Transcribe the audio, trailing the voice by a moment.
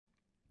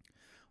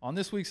On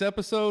this week's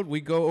episode,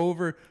 we go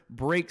over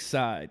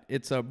Breakside.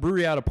 It's a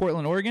brewery out of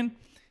Portland, Oregon,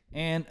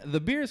 and the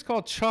beer is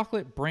called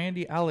Chocolate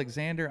Brandy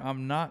Alexander.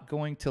 I'm not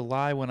going to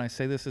lie when I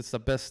say this. It's the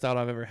best stout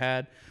I've ever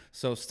had,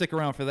 so stick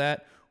around for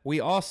that. We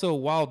also,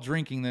 while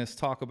drinking this,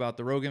 talk about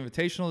the Rogue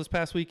Invitational this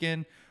past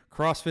weekend,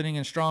 crossfitting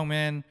and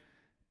Stongman.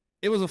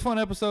 It was a fun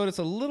episode. It's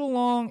a little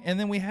long, and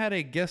then we had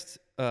a guest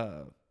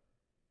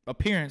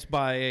appearance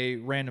by a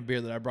random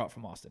beer that I brought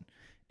from Austin.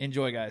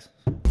 Enjoy, guys.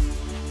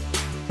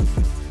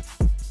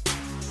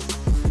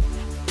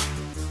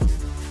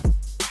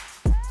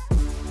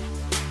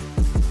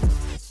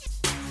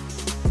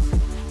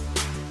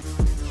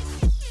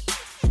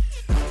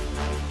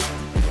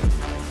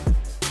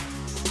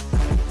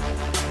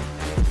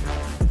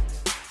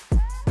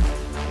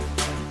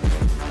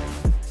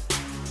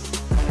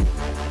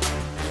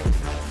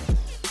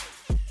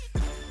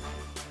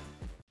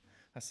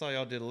 I saw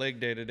y'all did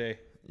leg day today.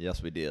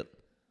 Yes, we did.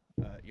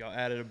 Y'all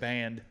added a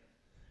band.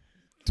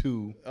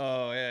 Two.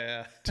 Oh,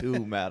 yeah.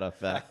 Two, matter of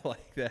fact. I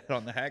like that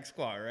on the hack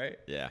squat, right?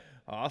 Yeah.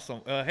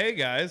 Awesome. Hey,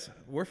 guys.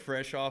 We're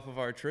fresh off of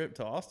our trip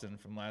to Austin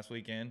from last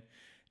weekend.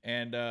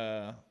 And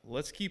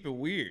let's keep it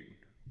weird.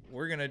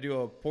 We're going to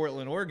do a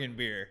Portland, Oregon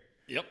beer.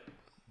 Yep.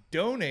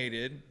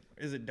 Donated.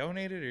 Is it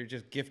donated or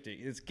just gifted?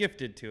 It's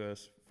gifted to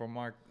us from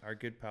our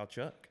good pal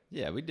Chuck.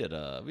 Yeah, we did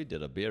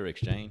a beer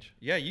exchange.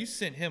 Yeah, you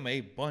sent him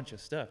a bunch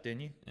of stuff, didn't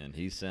you? And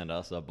he sent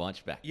us a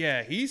bunch back.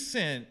 Yeah, he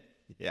sent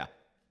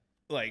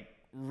like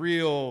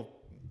real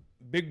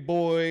big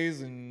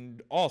boys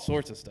and all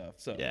sorts of stuff.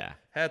 So yeah,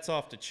 hats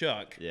off to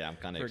Chuck. Yeah, I'm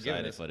kind of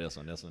excited for this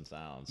one. This one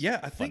sounds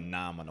I think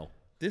phenomenal.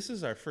 This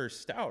is our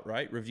first stout,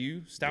 right?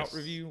 Stout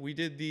review. We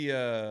did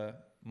the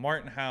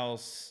Martin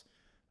House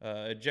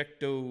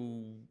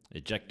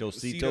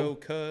Ejectocito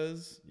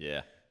Cuz.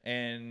 Yeah.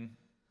 And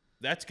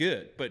that's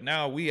good. But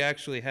now we're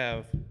gonna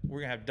have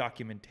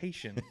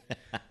documentation.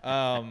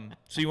 So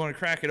you want to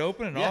crack it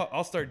open, and yeah.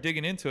 I'll start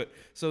digging into it.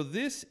 So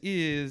this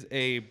is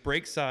a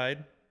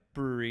Breakside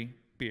Brewery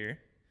beer.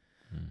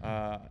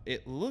 Mm-hmm.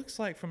 It looks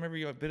like, from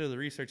every bit of the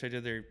research I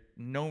did, they're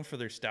known for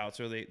their stouts,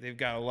 or they've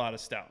got a lot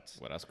of stouts.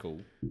 Well, that's cool.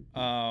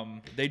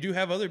 They do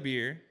have other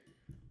beer,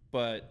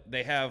 but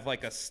they have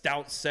like a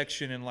stout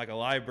section in like a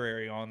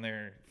library on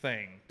their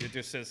thing. It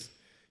just says,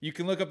 you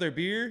can look up their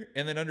beer,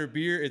 and then under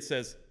beer it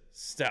says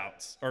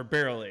stouts or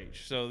barrel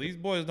aged. So these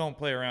boys don't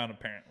play around,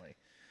 apparently.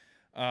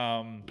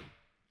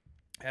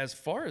 As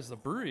far as the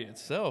brewery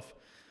itself,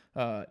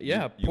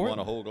 you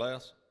want a whole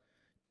glass?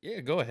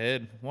 Yeah, go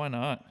ahead. Why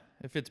not?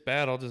 If it's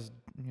bad, I'll just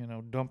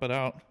dump it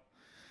out.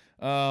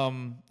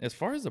 As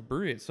far as the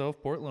brewery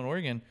itself, Portland,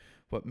 Oregon,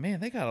 but man,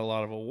 they got a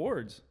lot of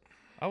awards.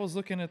 I was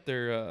looking at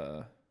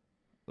their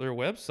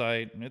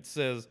website, and it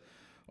says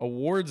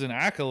awards and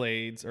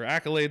accolades, or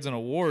accolades and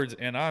awards,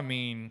 and I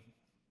mean,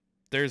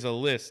 there's a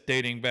list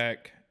dating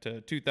back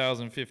to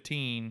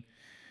 2015.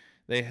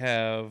 They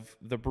have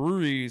the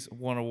breweries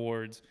won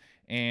awards,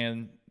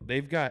 and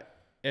they've got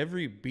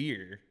every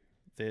beer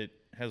that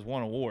has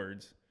won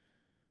awards,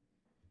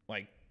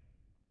 like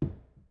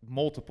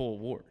multiple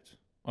awards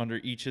under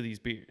each of these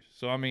beers.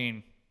 So I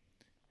mean,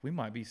 we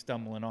might be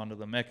stumbling onto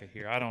the Mecca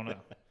here. I don't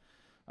know.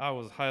 I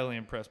was highly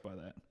impressed by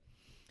that.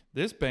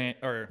 This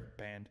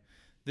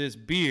this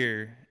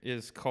beer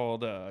is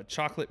called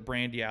Chocolate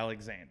Brandy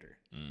Alexander.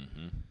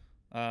 Mm-hmm.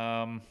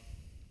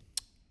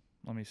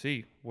 Let me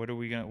see. What are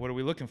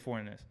we looking for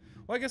in this?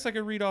 Well, I guess I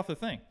could read off the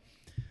thing.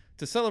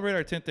 To celebrate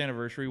our 10th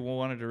anniversary, we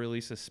wanted to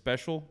release a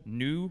special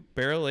new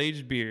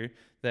barrel-aged beer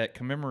that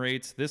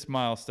commemorates this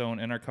milestone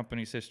in our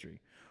company's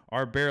history.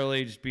 Our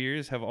barrel-aged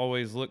beers have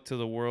always looked to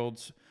the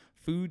world's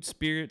food,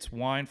 spirits,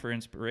 wine for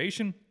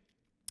inspiration.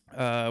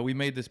 We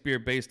made this beer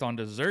based on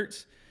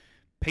desserts,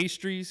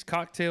 pastries,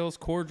 cocktails,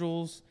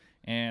 cordials,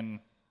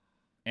 and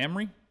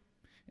emery.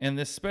 And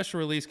this special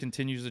release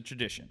continues the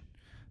tradition.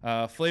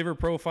 Flavor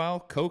profile: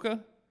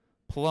 coca,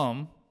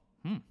 plum,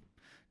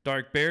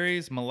 dark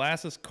berries,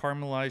 molasses,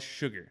 caramelized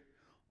sugar,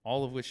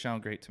 all of which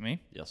sound great to me.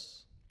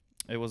 Yes.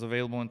 It was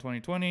available in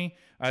 2020,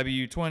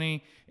 IBU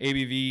 20,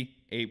 ABV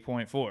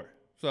 8.4.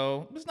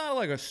 So it's not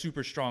like a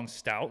super strong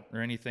stout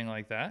or anything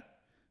like that.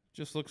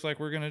 Just looks like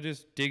we're going to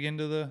just dig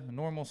into the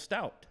normal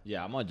stout.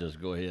 Yeah, I'm going to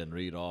just go ahead and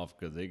read off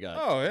because they got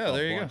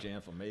a bunch of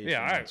information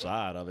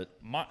outside of it.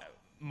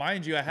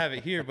 Mind you, I have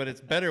it here, but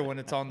it's better when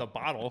it's on the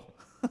bottle.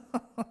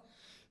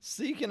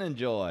 Seek and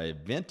enjoy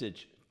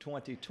Vintage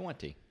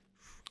 2020.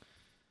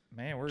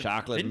 Man, we're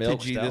chocolate vintagey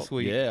milk stout this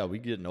week. Yeah, we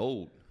getting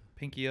old.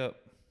 Pinky up.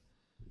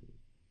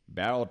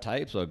 Barrel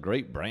types are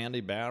great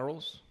brandy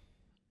barrels.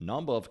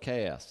 Number of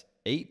casks,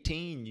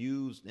 18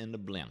 used in the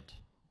blend.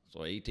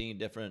 So 18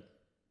 different.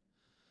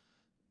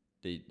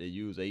 They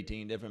use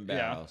 18 different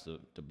barrels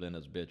to blend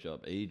this bitch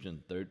up.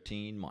 Aging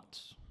 13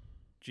 months.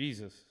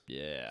 Jesus.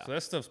 Yeah. So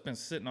that stuff's been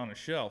sitting on a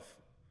shelf.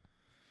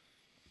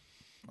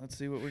 Let's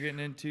see what we're getting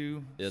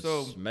into. It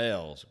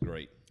smells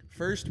great.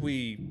 First,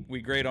 we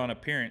grade on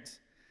appearance.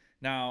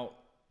 Now,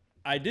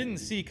 I didn't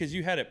see, because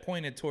you had it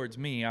pointed towards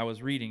me. I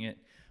was reading it.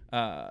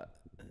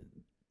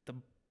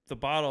 The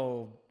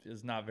bottle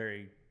is not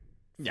very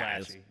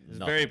flashy. It's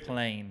very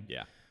plain.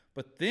 Yeah.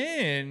 But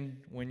then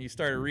when you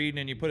started reading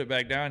and you put it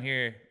back down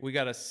here, we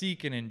got a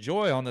seek and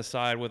enjoy on the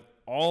side with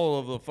all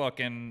of the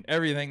fucking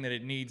everything that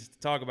it needs to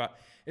talk about.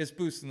 It's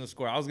boosting the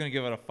score. I was going to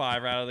give it a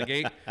 5 out of the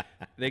gate.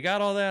 They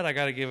got all that. I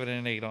got to give it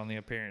an 8 on the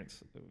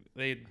appearance.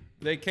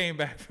 They came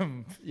back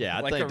from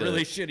like a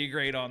really shitty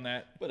grade on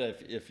that. But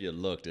if you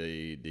look at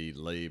the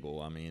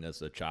label, I mean,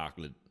 it's a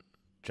chocolate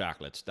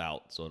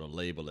stout, so the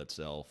label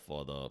itself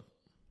or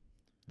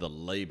the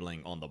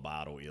labeling on the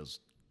bottle is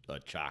a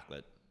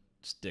chocolate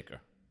sticker.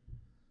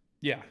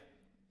 Yeah.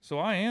 So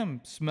I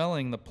am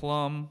smelling the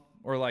plum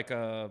or like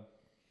a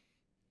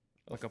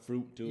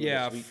fruit to it.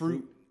 Yeah, sweet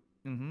fruit.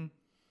 Mm-hmm.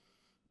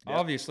 Yep.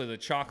 Obviously, the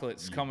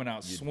chocolate's coming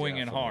out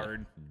swinging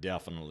hard.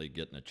 Definitely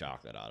getting the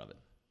chocolate out of it.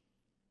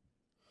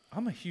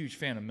 I'm a huge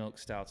fan of milk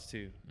stouts,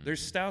 too. There's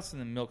stouts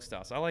and then milk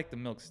stouts. I like the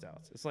milk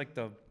stouts. It's like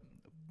the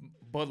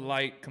Bud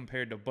Light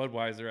compared to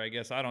Budweiser, I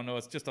guess. I don't know.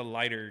 It's just a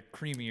lighter,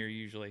 creamier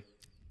usually.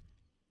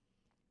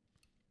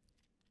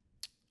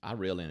 I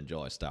really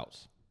enjoy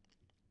stouts.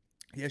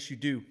 Yes, you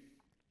do.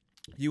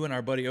 You and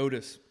our buddy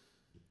Otis.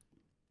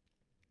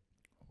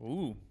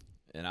 Ooh.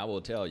 And I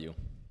will tell you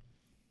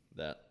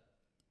that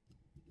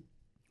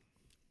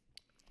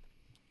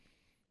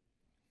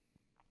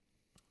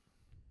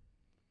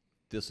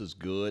this is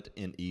good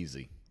and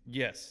easy.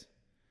 Yes.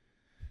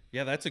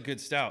 Yeah, that's a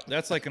good stout.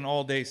 That's like an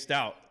all-day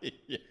stout.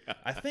 Yeah.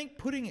 I think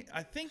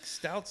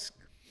stouts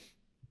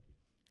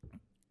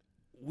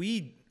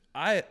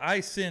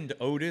I send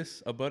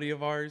Otis, a buddy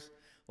of ours,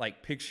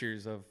 like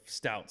pictures of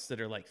stouts that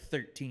are like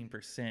 13%,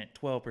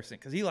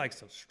 12% cuz he likes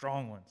those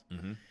strong ones.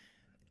 Mm-hmm.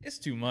 It's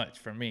too much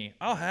for me.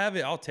 I'll have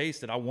it, I'll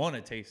taste it. I want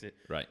to taste it.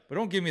 Right. But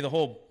don't give me the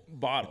whole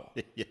bottle.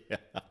 Yeah.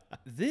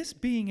 This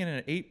being in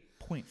an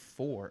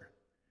 8.4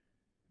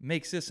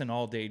 makes this an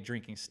all-day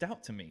drinking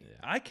stout to me. Yeah.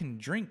 I can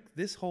drink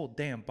this whole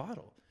damn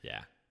bottle.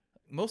 Yeah.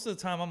 Most of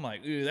the time, I'm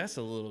like, ooh, that's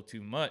a little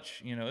too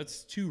much. You know,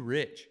 it's too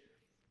rich.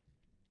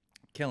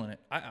 Killing it.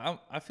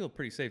 I feel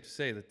pretty safe to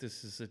say that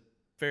this is a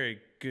very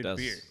good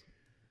beer.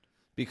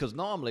 Because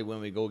normally when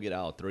we go get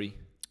our 3,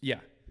 yeah,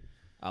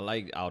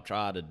 I'll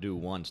try to do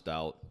 1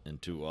 stout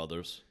and 2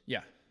 others.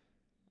 Yeah.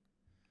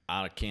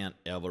 I can't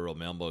ever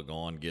remember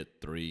going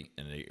get 3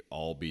 and they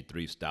all be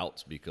 3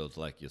 stouts because,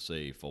 like you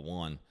say, for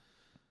one,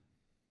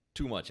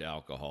 too much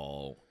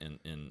alcohol,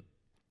 and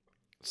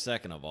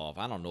second of all,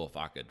 I don't know if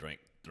I could drink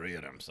 3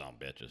 of them some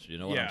bitches. You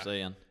know what I'm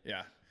saying?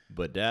 Yeah.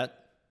 But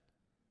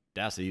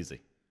that's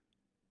easy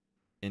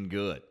and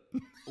good.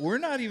 We're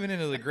not even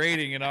into the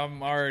grading, and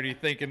I'm already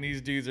thinking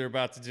these dudes are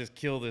about to just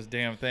kill this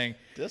damn thing.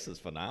 This is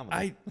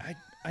phenomenal.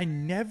 I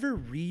never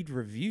read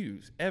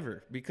reviews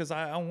ever because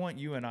I want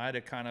you and I to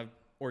kind of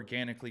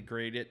organically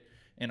grade it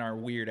in our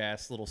weird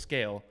ass little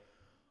scale.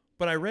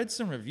 But I read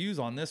some reviews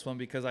on this one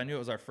because I knew it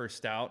was our first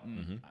stout,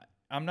 and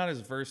I'm not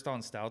as versed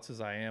on stouts as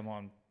I am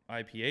on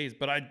IPAs,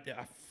 but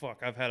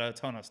I've had a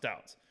ton of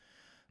stouts.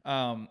 So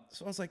I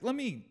was like, let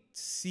me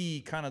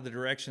see kind of the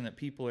direction that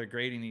people are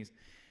grading these.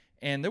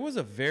 And there was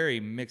a very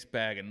mixed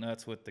bag of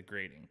nuts with the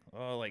grading.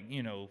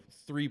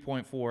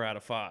 3.4 out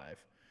of 5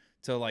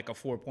 to like a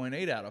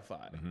 4.8 out of 5.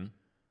 Mm-hmm.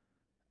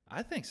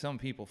 I think some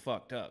people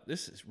fucked up.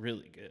 This is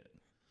really good.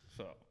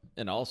 So.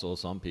 And also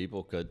some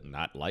people could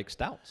not like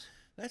stouts.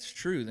 That's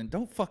true. Then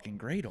don't fucking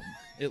grade them.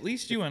 At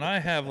least you and I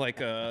have like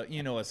a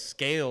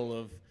scale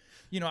of,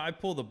 I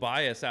pull the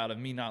bias out of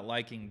me not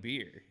liking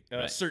beer,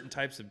 right. Certain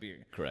types of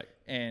beer. Correct.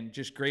 And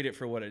just grade it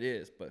for what it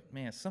is. But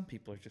man, some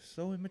people are just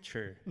so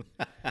immature.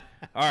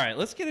 All right,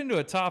 let's get into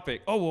a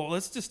topic. Oh, well,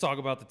 let's just talk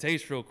about the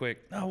taste real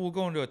quick. No, we'll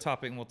go into a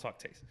topic and we'll talk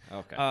taste.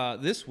 Okay.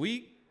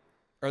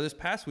 This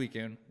past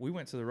weekend, we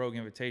went to the Rogue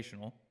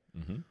Invitational.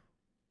 Mm-hmm.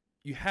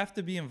 You have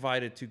to be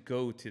invited to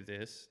go to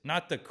this.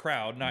 Not the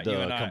crowd, not the you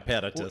and I.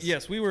 Competitors. Well,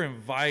 yes, we were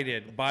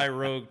invited by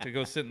Rogue to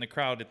go sit in the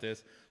crowd at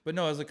this. But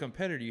no, as a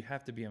competitor, you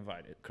have to be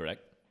invited.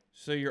 Correct.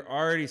 So you're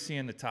already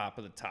seeing the top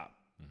of the top.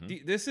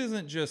 Mm-hmm. This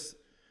isn't just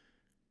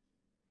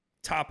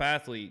top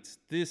athletes.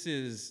 This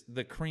is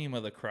the cream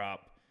of the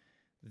crop.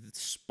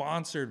 It's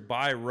sponsored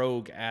by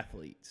Rogue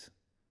athletes.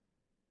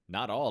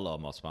 Not all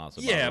of them are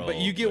sponsored by Rogue. But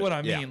you get what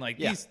I mean.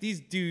 Yeah.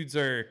 These dudes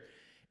are,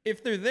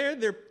 if they're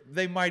there,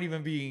 they might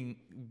even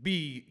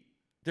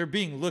they're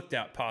being looked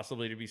at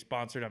possibly to be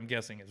sponsored, I'm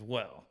guessing, as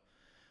well.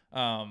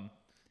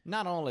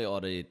 Not only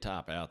are they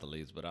top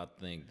athletes, but I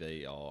think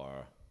they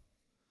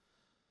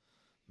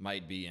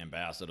might be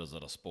ambassadors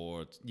of the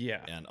sport.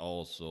 Yeah. And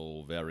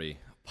also very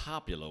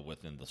popular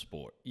within the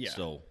sport. Yeah.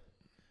 So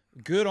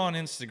good on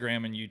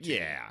Instagram and YouTube.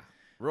 Yeah.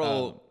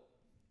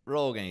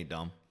 Rogue ain't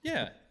dumb.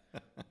 Yeah.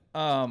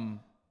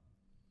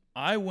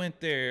 I went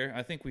there.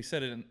 I think we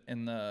said it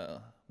in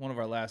one of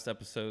our last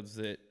episodes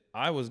that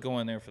I was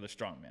going there for the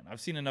Strongman.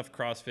 I've seen enough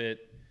CrossFit.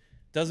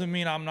 Doesn't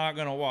mean I'm not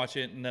going to watch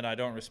it and that I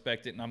don't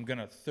respect it and I'm going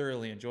to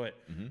thoroughly enjoy it.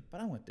 Mm-hmm.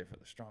 But I went there for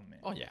the Strongman.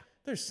 Oh, yeah.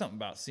 There's something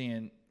about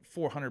seeing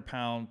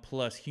 400-pound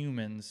plus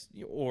humans,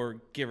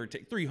 or give or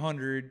take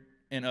 300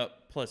 and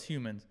up plus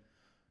humans,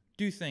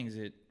 do things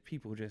that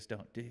people just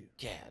don't do.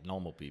 Yeah,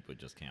 normal people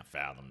just can't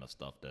fathom the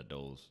stuff that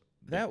those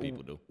big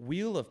people do.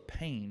 Wheel of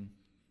pain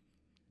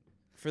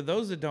For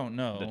those that don't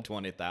know, The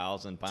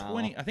 20,000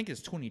 pound. I think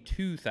it's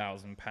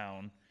 22,000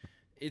 pound.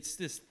 It's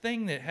this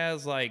thing that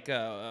has like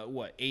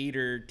 8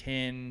 or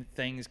 10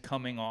 things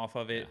coming off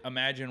of it. Yeah.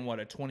 Imagine what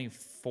a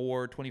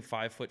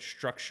 25 foot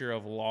structure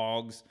of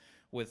logs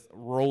with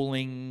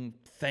rolling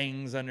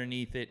things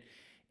underneath it,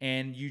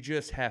 and you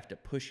just have to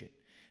push it.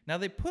 Now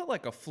they put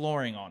like a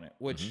flooring on it,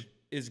 which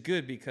is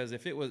good because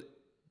if it was,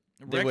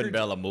 they wouldn't be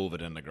able to move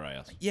it in the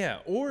grass. Yeah,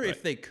 or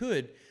if they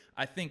could,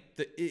 I think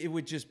that it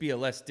would just be a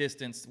less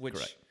distance,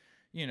 which,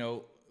 you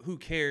know, who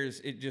cares?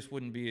 It just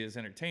wouldn't be as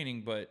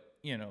entertaining, but,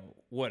 you know,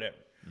 whatever.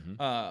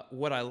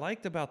 What I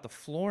liked about the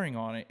flooring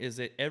on it is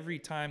that every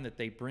time that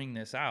they bring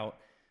this out,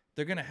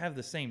 they're going to have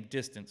the same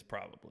distance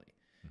probably.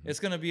 It's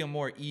going to be a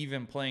more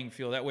even playing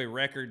field. That way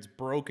records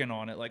broken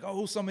on it, like,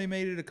 oh, somebody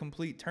made it a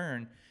complete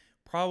turn,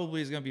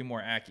 probably is going to be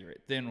more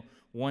accurate than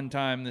one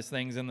time this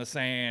thing's in the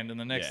sand and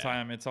the next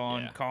time it's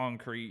on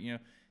concrete. You know,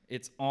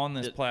 it's on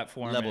this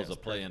platform. Levels a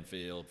playing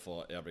field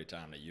for every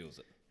time they use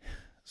it.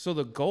 So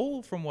the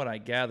goal, from what I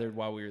gathered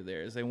while we were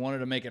there, is they wanted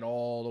to make it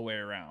all the way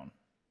around.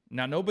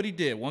 Now, nobody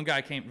did. One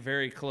guy came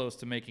very close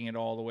to making it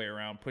all the way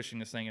around, pushing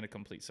this thing in a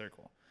complete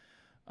circle.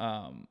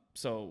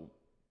 So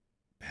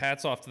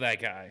hats off to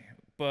that guy.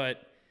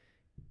 But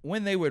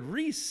when they would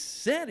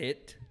reset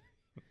it,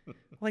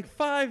 like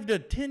 5 to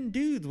 10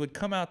 dudes would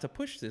come out to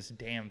push this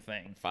damn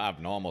thing. 5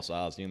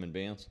 normal-sized human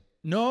beings?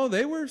 No,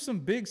 they were some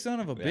big son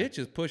of a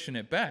bitches pushing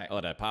it back.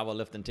 Oh, that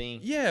powerlifting team?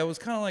 Yeah, it was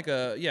kind of like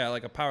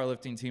a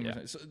powerlifting team.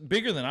 Yeah. So,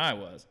 bigger than I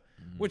was,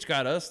 which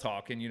got us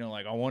talking, you know,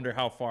 like, I wonder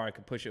how far I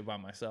could push it by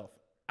myself.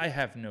 I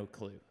have no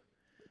clue.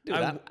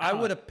 Dude, I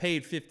would have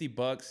paid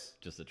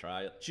 $50 just to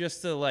try it,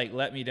 just to like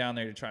let me down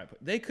there to try it.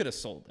 They could have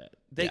sold that.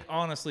 They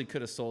honestly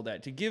could have sold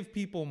that to give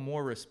people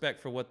more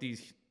respect for what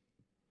these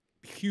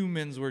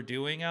humans were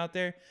doing out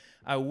there.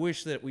 I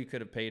wish that we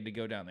could have paid to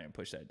go down there and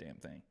push that damn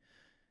thing,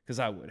 because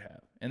I would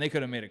have, and they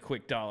could have made a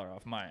quick dollar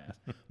off my ass.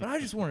 But I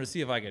just wanted to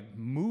see if I could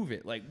move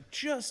it. Like,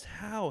 just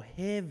how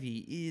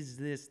heavy is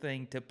this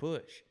thing to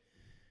push?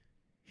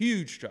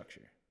 Huge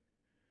structure.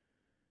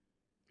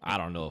 I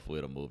don't know if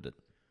we'd have moved it.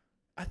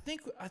 I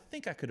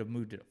think I could have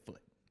moved it a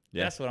foot.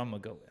 Yeah. That's what I'm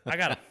going to go with. I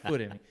got a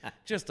foot in me.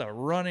 Just a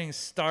running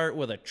start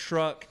with a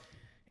truck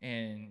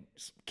and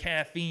some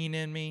caffeine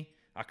in me.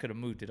 I could have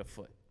moved it a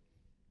foot.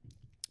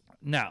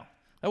 Now,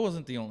 that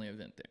wasn't the only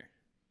event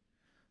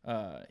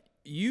there.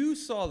 You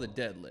saw the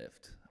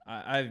deadlift.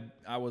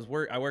 I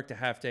worked a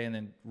half day and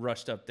then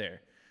rushed up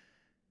there.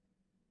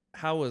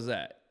 How was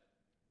that?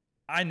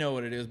 I know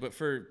what it is, but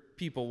for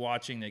people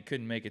watching that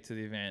couldn't make it to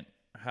the event,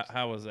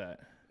 how was that?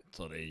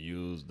 So they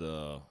used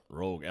the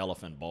Rogue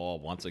Elephant ball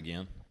once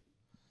again.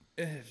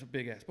 It's a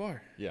big ass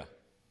bar. Yeah,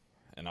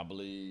 and I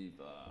believe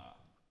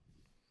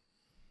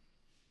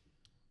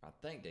I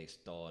think they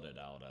started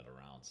out at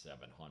around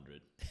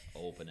 700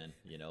 opening.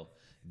 You know,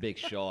 Big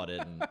Shaw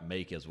didn't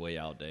make his way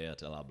out there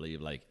till I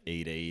believe like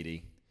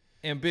 880.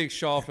 And Big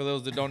Shaw, for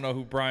those that don't know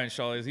who Brian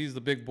Shaw is, he's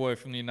the big boy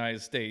from the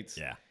United States.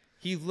 Yeah,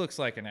 he looks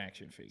like an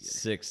action figure.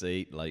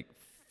 6'8", like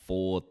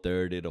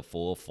 430 to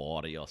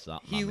 440 or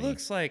something. He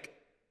looks like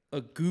a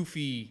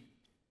goofy,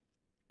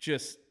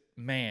 just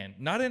man,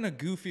 not in a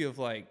goofy of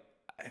like,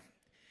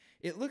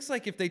 it looks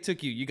like if they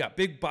took you got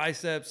big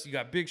biceps, you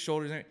got big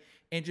shoulders,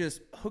 and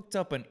just hooked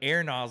up an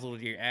air nozzle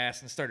to your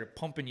ass and started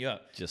pumping you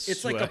up.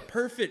 It's like a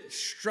perfect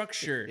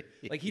structure.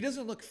 Like, he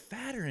doesn't look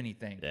fat or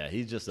anything. Yeah,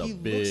 he's just a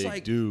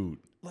big dude.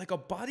 Like a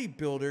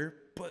bodybuilder,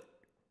 but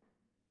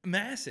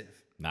massive.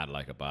 Not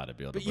like a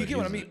bodybuilder. But you get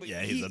what I mean?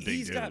 Yeah, he's a big dude.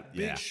 He's got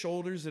big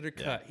shoulders that are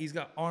cut. Yeah. He's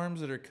got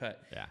arms that are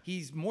cut. Yeah.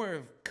 He's more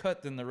of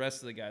cut than the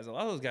rest of the guys. A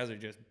lot of those guys are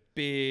just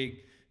big.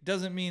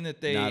 Doesn't mean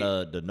that they...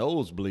 Not the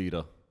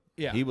nosebleeder.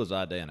 Yeah. He was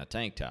out there in a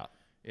tank top.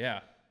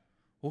 Yeah.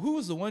 Well, who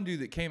was the one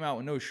dude that came out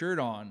with no shirt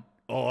on?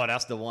 Oh,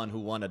 that's the one who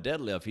won a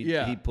deadlift.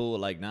 He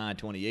pulled like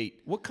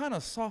 928. What kind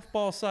of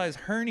softball-sized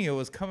hernia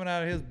was coming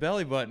out of his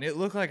belly button? It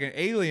looked like an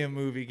alien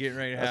movie getting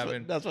ready to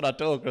happen. That's what I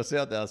told Chris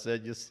out there. I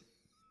said,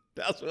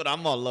 that's what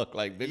I'm going to look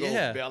like. Big old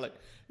belly.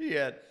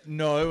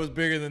 No, it was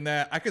bigger than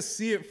that. I could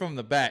see it from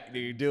the back,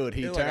 dude. Dude,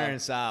 he turned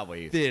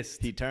sideways.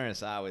 He turned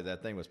sideways.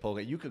 That thing was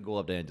poking. You could go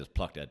up there and just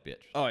pluck that bitch.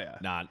 Oh, yeah.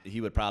 Nah,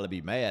 he would probably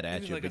be mad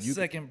at you. Like a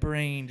second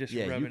brain just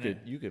rubbing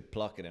it. You could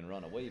pluck it and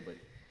run away. But,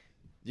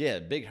 yeah,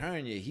 Big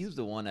Hernia, he's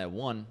the one that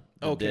won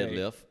the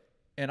deadlift.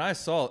 And I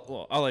saw it.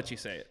 Well, I'll let you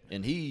say it.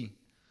 And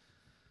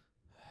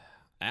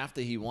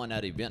after he won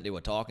that event, they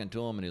were talking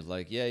to him, and he was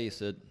like, he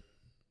said,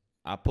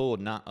 I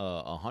pulled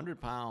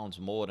 100 pounds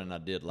more than I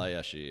did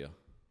last year.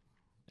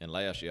 And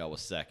last year I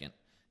was second.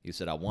 He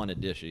said, I won it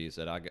this year. He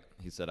said,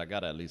 I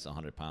got at least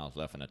 100 pounds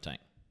left in the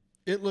tank.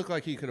 It looked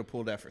like he could have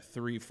pulled that for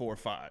 3, 4,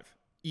 5.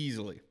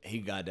 Easily. He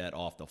got that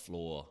off the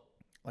floor.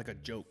 Like a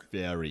joke.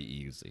 Very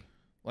easy.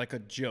 Like a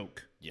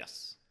joke.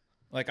 Yes.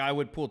 Like I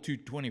would pull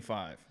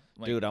 225.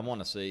 Dude, I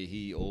want to say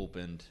he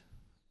opened,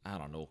 I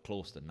don't know,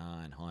 close to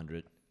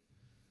 900.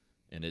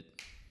 And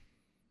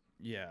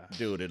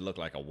dude, it looked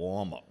like a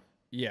warm-up.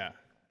 Yeah.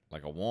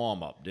 Like a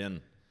warm-up.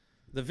 Then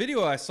the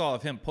video I saw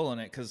of him pulling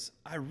it, because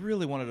I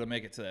really wanted to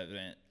make it to that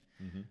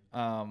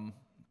event.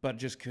 but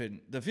just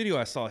couldn't. The video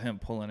I saw him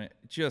pulling it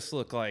just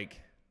looked like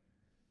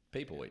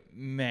paperweight.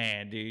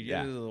 Man, dude.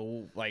 Yeah.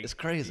 Like, it's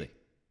crazy.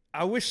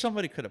 I wish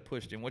somebody could have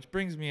pushed him, which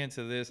brings me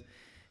into this.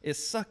 It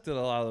sucked that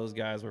a lot of those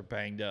guys were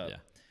banged up. Yeah.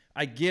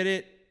 I get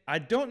it. I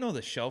don't know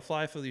the shelf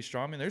life of these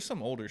strongmen. There's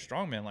some older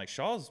strongmen. Like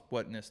Shaw's,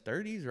 what, in his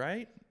 30s,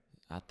 right?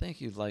 I think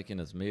he's like in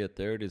his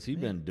mid-30s. He's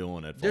been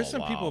doing it for There's a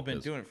some while. people have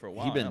been doing it for a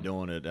while. He's been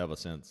doing it ever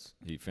since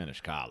he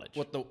finished college.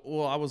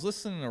 Well, I was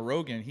listening to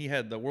Rogan. He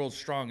had the world's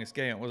strongest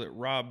guy. Was it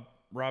Rob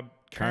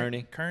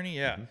Kearney? Kearney,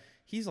 yeah.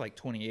 He's like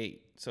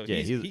 28. So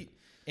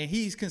Yeah,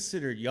 he's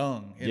considered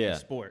young in the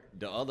sport.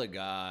 The other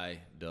guy,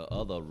 the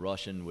other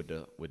Russian with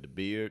the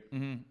beard.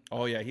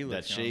 Oh yeah, he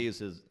looks that young. shaves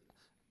his.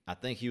 I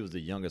think he was the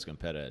youngest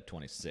competitor at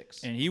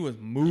 26. And he was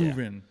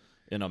moving.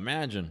 Yeah. And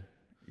imagine,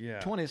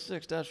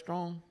 26 that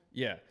strong.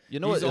 Yeah, you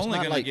know, he's it's only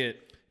not gonna like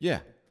get. Yeah,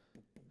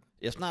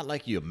 it's not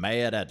like you're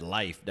mad at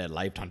life. That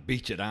life done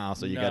beat you down,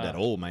 so you got that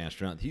old man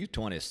strength. He's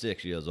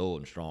 26 years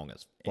old and strong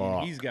as fuck.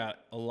 And he's got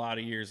a lot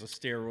of years of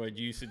steroid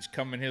usage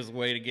coming his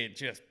way to get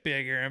just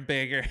bigger and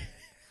bigger.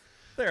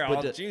 They're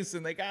all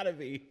juicing. They gotta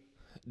be.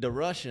 The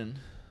Russian,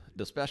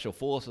 the special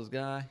forces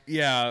guy.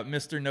 Yeah,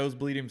 Mr.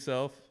 Nosebleed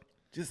himself.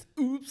 Just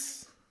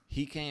oops.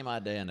 He came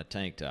out there in a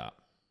tank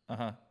top.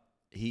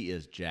 He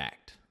is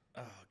jacked.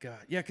 Oh God,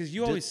 yeah, because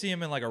you always see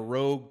him in like a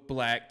Rogue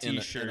black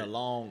T-shirt.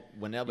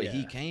 Whenever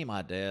he came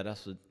out there,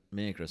 that's what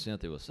me and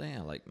Crescente was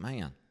saying. Like,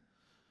 man,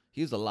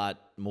 he's a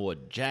lot more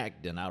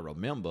jacked than I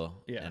remember.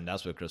 Yeah. And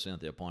that's what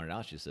Crescente pointed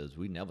out. She says,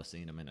 we never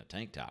seen him in a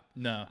tank top.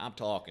 No. I'm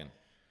talking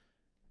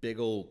big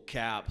old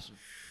caps,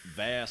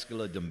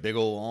 vascular, them big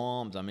old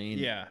arms. I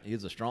mean,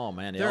 he's a strong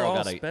man. They're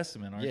all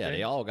specimen, aren't they? Yeah,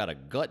 they all got a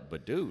gut,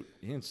 but dude,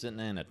 he's sitting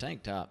there in a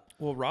tank top.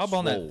 Well, Rob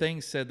on that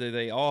thing said that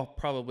they all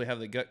probably have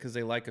the gut because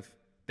they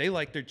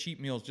like their cheap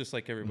meals just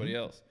like everybody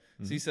else.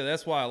 So he said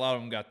that's why a lot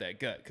of them got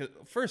that gut. Because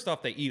first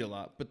off, they eat a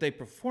lot, but they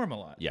perform a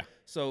lot. Yeah.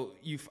 So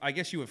I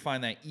guess you would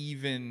find that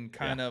even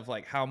kind of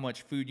like how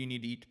much food you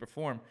need to eat to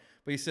perform.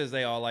 But he says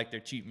they all like their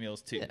cheap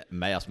meals too. Yeah,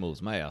 mass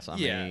moves mass. I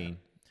mean,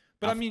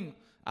 but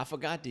I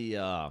forgot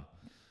the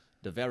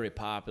very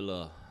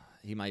popular.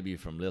 He might be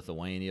from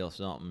Lithuania or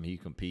something. He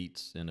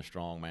competes in the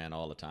strongman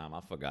all the time.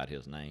 I forgot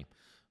his name,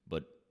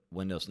 but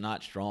when it's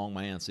not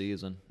strongman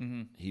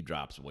season, he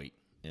drops weight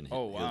and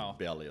his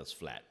belly is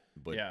flat.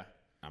 But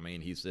I mean,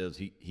 he says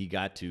he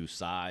got to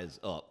size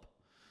up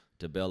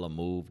to be able to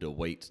move the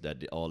weights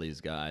that all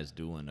these guys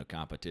do in the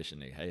competition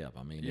they have.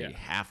 I mean, they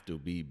have to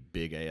be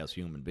big-ass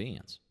human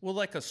beings. Well,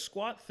 like a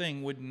squat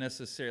thing wouldn't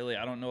necessarily,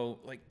 I don't know,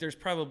 like there's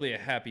probably a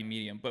happy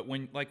medium. But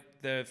when, like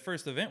the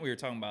first event we were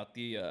talking about,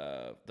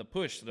 the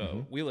push,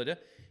 the wheeler,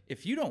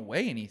 if you don't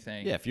weigh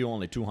anything. Yeah, if you're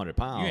only 200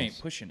 pounds. You ain't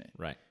pushing it.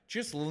 Right.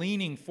 Just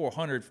leaning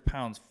 400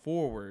 pounds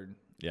forward,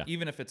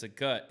 even if it's a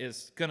gut,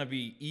 is going to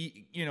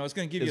be, it's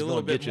going to give you a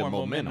little bit more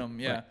momentum.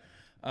 Yeah.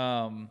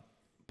 Right.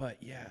 But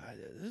yeah,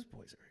 those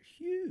boys are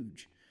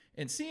huge.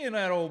 And seeing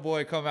that old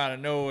boy come out of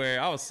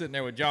nowhere, I was sitting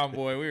there with John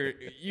Boy.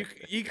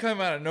 You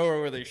come out of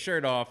nowhere with his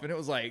shirt off, and it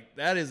was like,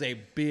 that is a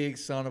big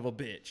son of a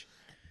bitch.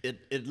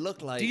 It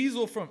looked like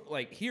Diesel from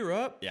like here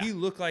up. He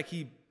looked like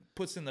he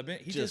puts in the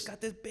bench. He just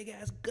got this big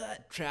ass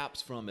gut.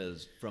 Traps from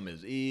his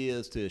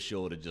ears to his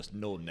shoulder, just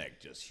no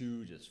neck, just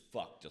huge as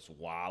fuck, just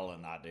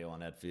wilding out there on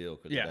that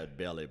field because of that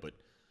belly. But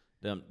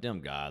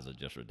them guys are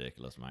just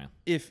ridiculous, man.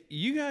 If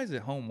you guys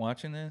at home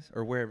watching this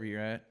or wherever you're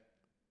at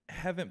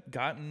haven't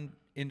gotten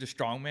into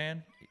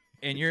strongman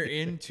and you're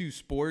into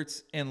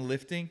sports and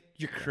lifting,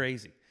 you're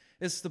crazy.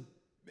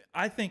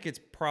 I think it's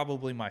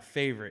probably my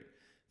favorite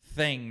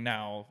thing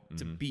now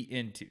to be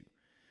into.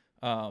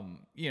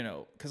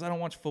 Because I don't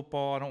watch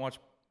football, I don't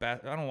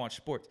watch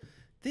sports.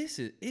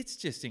 It's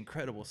just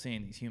incredible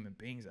seeing these human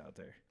beings out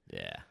there.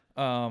 Yeah.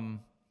 Do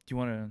you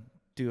want to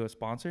do a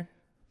sponsor?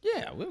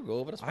 Yeah, we'll go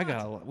over the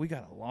sponsor. We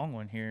got a long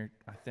one here,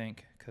 I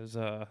think, because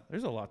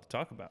there's a lot to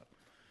talk about.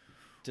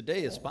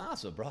 Today's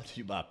sponsor brought to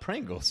you by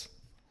Pringles.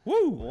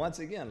 Woo! Once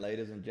again,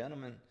 ladies and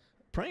gentlemen,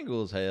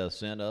 Pringles has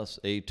sent us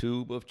a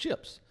tube of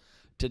chips.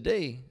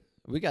 Today,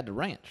 we got the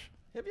ranch.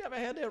 Have you ever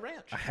had their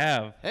ranch? I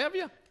have. Have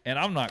you? And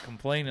I'm not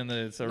complaining that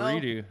it's a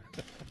redo.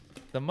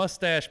 The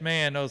mustache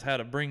man knows how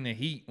to bring the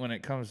heat when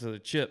it comes to the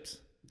chips.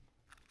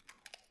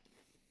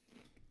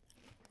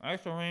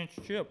 That's a ranch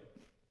chip.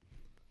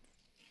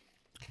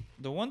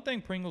 The one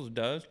thing Pringles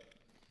does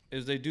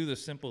is they do the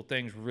simple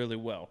things really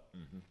well.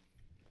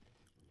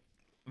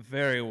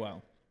 Very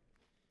well.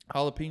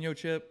 Jalapeno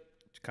chip,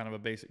 it's kind of a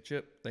basic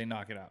chip. They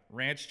knock it out.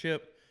 Ranch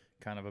chip,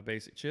 kind of a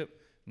basic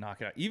chip.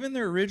 Knock it out. Even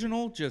their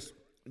original, just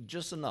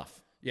enough.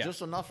 Yeah.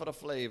 Just enough of the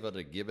flavor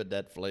to give it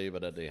that flavor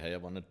that they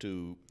have on the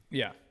tube.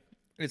 Yeah.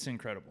 It's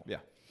incredible. Yeah.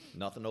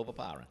 Nothing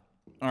overpowering.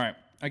 All right.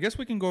 I guess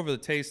we can go over the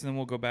taste and then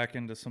we'll go back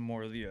into some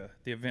more of the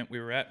event we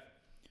were at.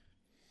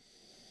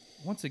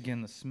 Once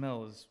again, the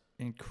smell is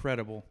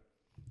incredible.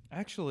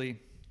 Actually,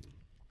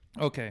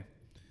 okay.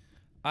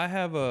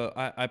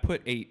 I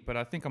put 8, but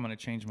I think I'm going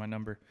to change my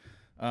number.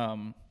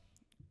 I'm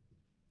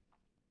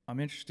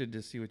interested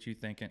to see what you're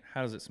thinking.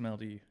 How does it smell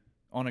to you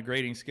on a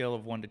grading scale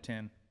of 1 to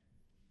 10?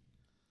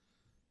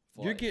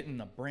 You're getting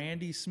a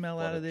brandy smell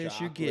for out of the this.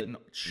 You're getting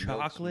milk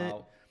chocolate.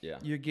 smell. Yeah,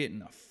 You're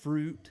getting a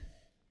fruit.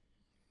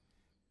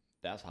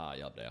 that's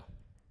high up there.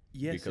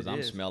 Yes, Because it I'm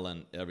is.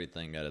 smelling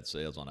everything that it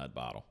says on that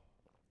bottle.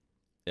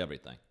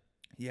 Everything.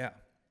 Yeah.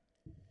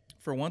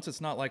 For once,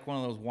 it's not like one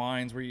of those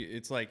wines where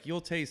it's like,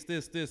 you'll taste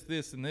this, this,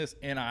 this, and this.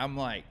 And I'm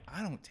like,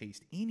 I don't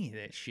taste any of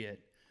that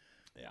shit.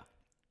 Yeah.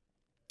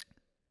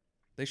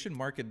 They should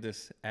market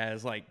this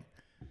as like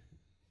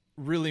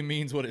really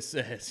means what it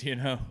says, you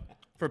know?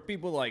 For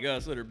people like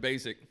us that are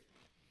basic.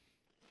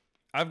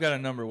 I've got a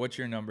number. What's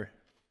your number?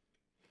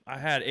 I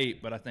had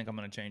 8, but I think I'm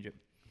going to change it.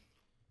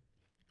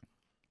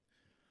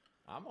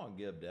 I'm going to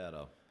give that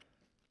a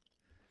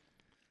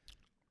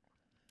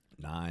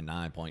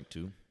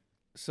 9.2.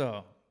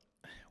 So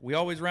we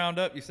always round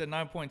up. You said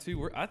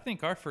 9.2. I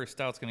think our first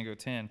stout's going to go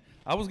 10.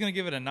 I was going to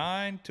give it a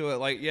 9 to it,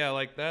 like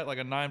that, like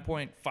a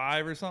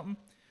 9.5 or something.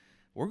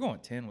 We're going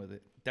 10 with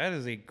it. That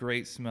is a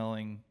great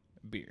smelling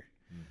beer.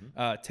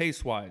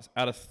 Taste wise,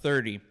 out of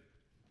 30,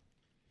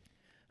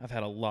 I've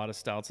had a lot of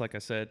stouts. Like I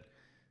said,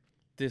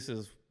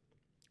 this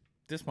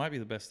might be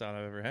the best stout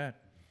I've ever had,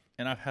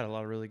 and I've had a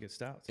lot of really good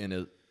stouts.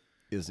 And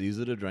it's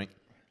easy to drink.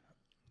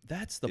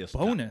 That's the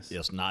bonus.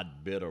 It's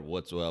not bitter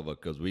whatsoever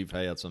because we've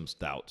had some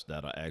stouts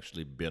that are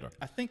actually bitter.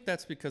 I think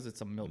that's because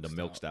it's a milk stout. The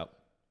milk stout.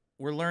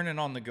 We're learning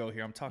on the go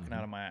here. I'm talking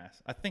out of my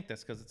ass. I think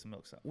that's because it's a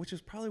milk stout, which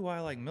is probably why I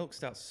like milk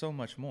stouts so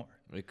much more.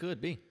 It could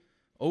be.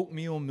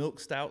 Oatmeal milk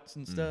stouts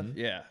and stuff.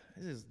 Yeah.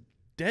 This is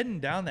deadening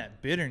down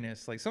that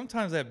bitterness. Like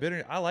sometimes that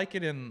bitter, I like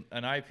it in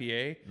an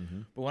IPA,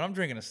 but when I'm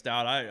drinking a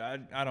stout,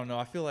 I don't know.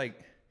 I feel like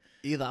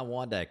Either I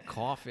want that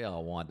coffee or I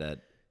want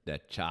that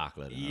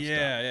chocolate. And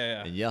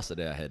yeah. And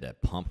yesterday I had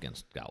that pumpkin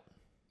stout.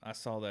 I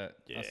saw that.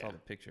 I Yeah. saw the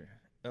picture.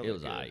 It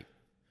was alright.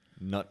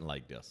 Nothing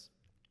like this.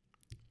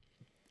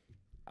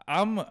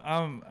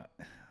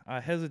 I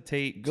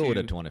hesitate Go to with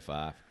a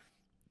 25.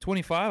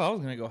 25. I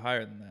was gonna go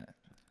higher than that.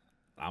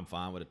 I'm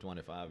fine with a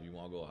 25. If you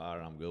want to go higher,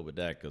 I'm good with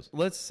that. Cause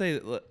Let's say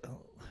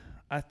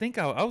I think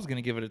I was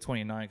gonna give it a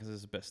 29 because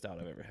it's the best stout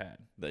I've ever had.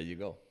 there you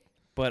go.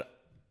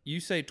 But you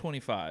say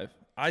 25.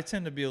 I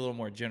tend to be a little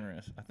more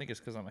generous. I think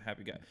it's because I'm a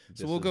happy guy. So This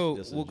is we'll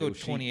go your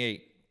sheet.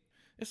 28.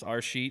 It's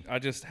our sheet. I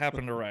just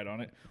happened to write on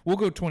it. We'll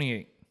go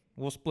 28.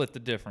 We'll split the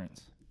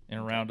difference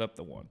and round up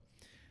the one.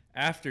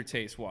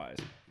 Aftertaste wise,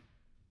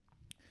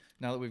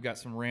 now that we've got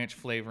some ranch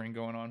flavoring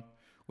going on,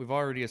 we've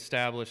already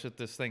established that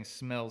this thing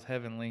smells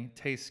heavenly,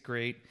 tastes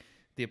great.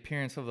 The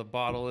appearance of the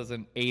bottle is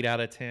an 8 out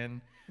of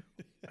 10.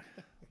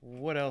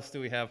 What else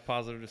do we have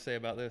positive to say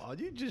about this? Are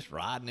you just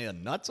riding their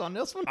nuts on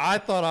this one? I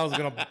thought I was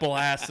gonna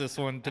blast this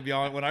one. To be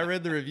honest, when I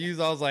read the reviews,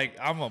 I was like,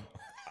 I'm a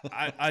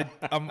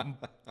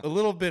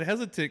little bit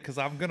hesitant because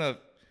I'm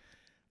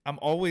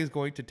always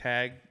going to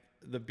tag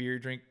the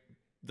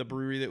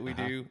brewery that we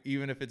do,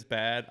 even if it's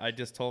bad. I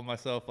just told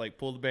myself like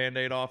pull the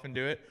Band-Aid off and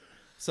do it.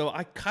 So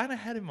I kind of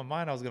had in my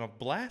mind I was gonna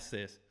blast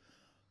this,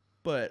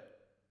 but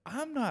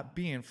I'm not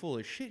being full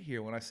of shit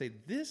here when I say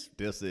this.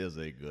 This is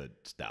a good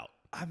stout.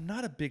 I'm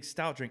not a big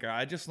stout drinker.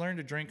 I just learned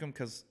to drink them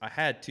because I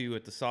had to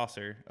at the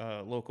Saucer,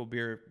 local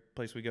beer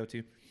place we go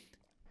to.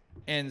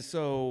 And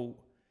so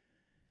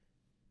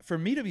for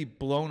me to be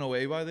blown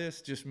away by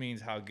this just means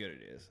how good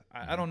it is.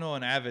 I don't know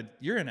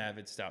you're an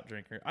avid stout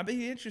drinker. I'd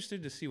be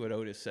interested to see what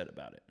Otis said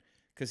about it.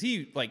 Because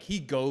he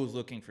goes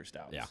looking for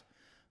stouts.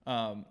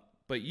 Yeah.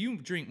 But you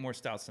drink more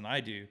stouts than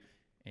I do,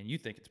 and you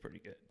think it's pretty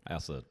good.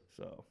 That's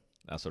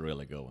a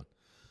really good one.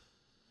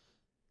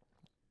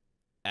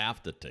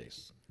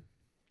 Aftertaste.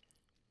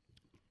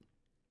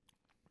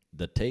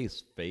 The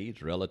taste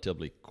fades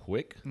relatively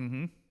quick,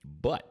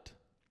 but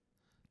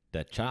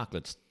that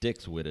chocolate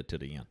sticks with it to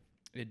the end.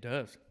 It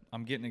does.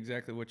 I'm getting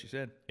exactly what you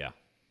said. Yeah.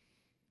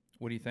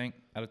 What do you think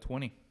out of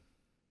 20?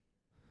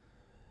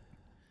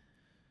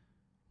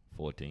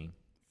 14.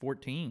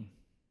 14.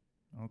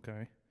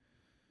 Okay.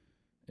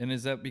 And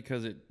is that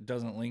because it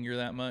doesn't linger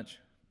that much?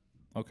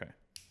 Okay.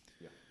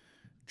 Yeah.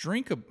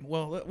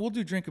 Well, we'll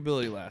do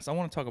drinkability last. I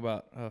want to talk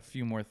about a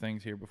few more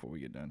things here before we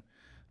get done.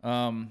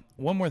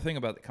 One more thing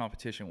about the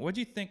competition. What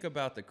do you think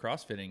about the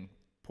CrossFitting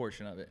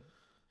portion of it?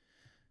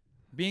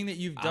 Being that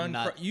you've done,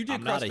 you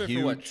did CrossFit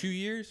for what, 2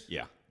 years?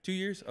 Yeah. 2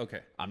 years? Okay.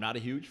 I'm not a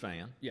huge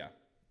fan. Yeah.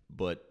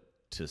 But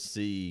to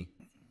see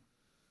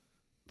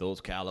those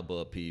caliber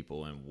of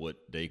people and what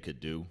they could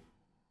do,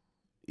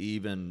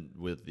 even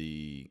with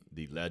the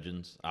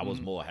legends, I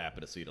was more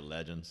happy to see the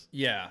legends.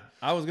 Yeah,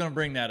 I was going to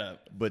bring that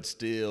up. But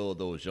still,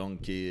 those young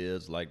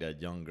kids, like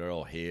that young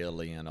girl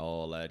Haley and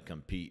all that,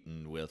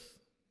 competing with,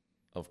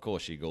 of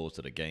course, she goes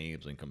to the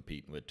games and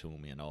competing with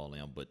Toomey and all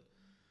them, but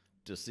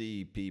to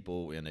see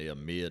people in their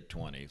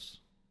mid-20s.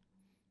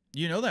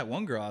 You know that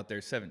one girl out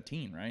there,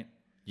 17, right?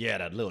 Yeah,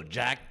 that little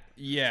Jack.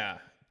 Yeah,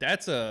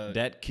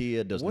 that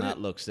kid does not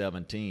look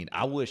 17.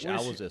 I wish I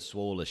was as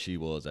swole as she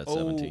was at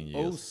 17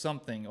 years.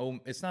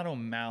 It's not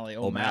O'Malley.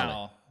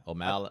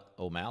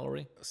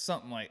 O'Mallory?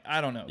 Something like,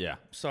 I don't know. Yeah.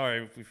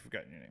 Sorry if we've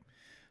forgotten your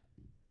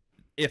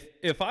name.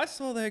 If I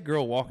saw that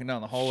girl walking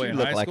down the hallway She in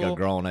looked high like school, a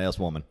grown-ass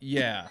woman.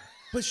 yeah,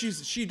 But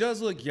she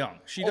does look young.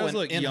 She does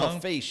look in young. her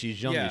face,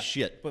 she's young as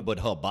shit, but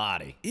her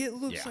body. It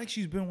looks like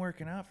she's been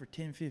working out for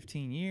 10,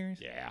 15 years.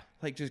 Yeah.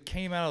 Like just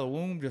came out of the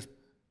womb just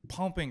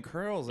pumping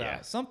curls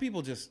out. Some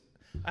people just,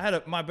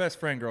 my best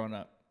friend growing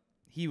up,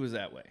 he was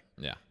that way.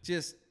 Yeah.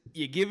 Just,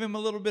 you give him a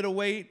little bit of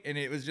weight and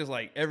it was just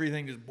like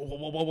everything just, whoa,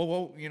 whoa, whoa, whoa,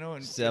 whoa, you know.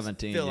 And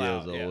 17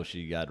 years old,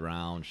 she got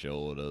round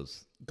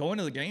shoulders. Going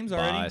to the games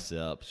already.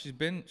 Biceps.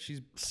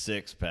 She's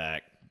six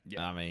pack.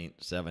 Yeah. I mean,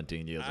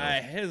 17 years old. I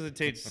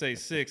hesitate to say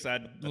 6.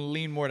 I'd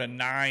lean more to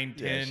 9,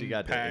 10. Yeah, she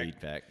got pack. the 8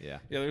 pack. Yeah.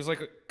 Yeah, there's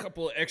like a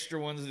couple of extra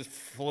ones just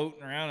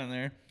floating around in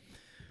there.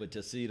 But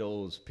to see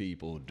those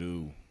people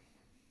do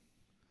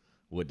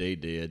what they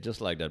did,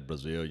 just like that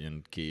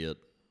Brazilian kid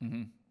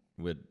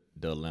with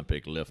the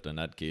Olympic lifting,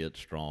 that kid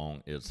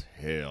strong as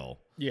hell.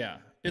 Yeah,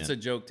 it's a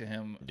joke to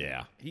him.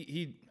 Yeah.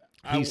 He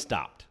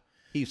stopped.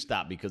 He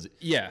stopped because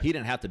he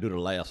didn't have to do the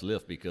last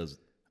lift because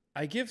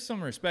I give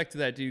some respect to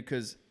that dude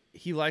because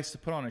he likes to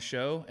put on a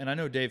show. And I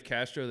know Dave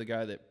Castro, the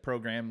guy that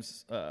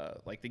programs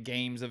like the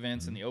games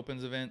events and the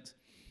opens events,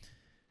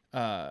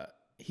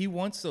 he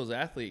wants those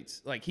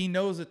athletes. Like he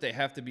knows that they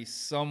have to be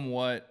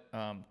somewhat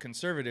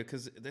conservative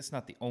because that's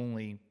not the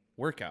only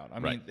workout. I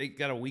mean, they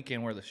got a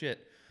weekend worth of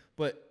shit.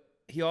 But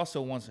he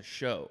also wants a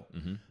show.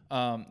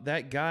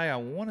 That guy, I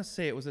want to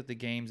say it was at the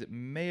games. It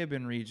may have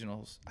been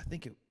regionals. I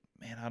think it.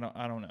 Man,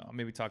 I don't know. I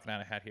may be talking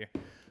out of hat here.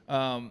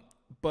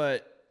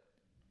 But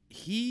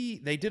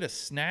they did a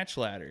snatch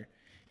ladder,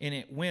 and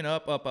it went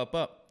up, up, up,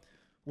 up.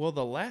 Well,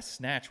 the last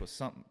snatch was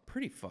something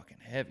pretty fucking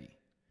heavy,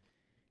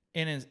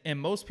 and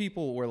most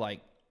people were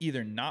like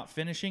either not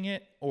finishing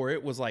it or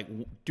it was like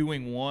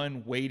doing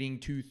one, waiting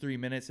 2-3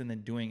 minutes, and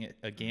then doing it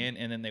again,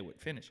 and then they would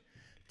finish.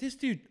 This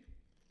dude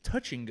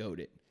touch and go'd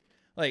it.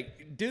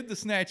 Like, did the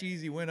snatch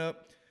easy, went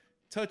up,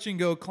 touch and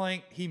go,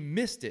 clank. He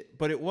missed it,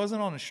 but it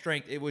wasn't on a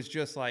strength. It was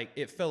just like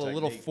it fell a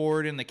little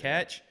forward in the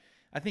catch.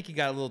 I think he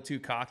got a little too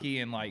cocky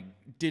and like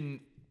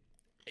didn't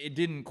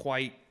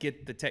quite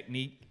get the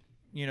technique,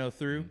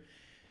 through.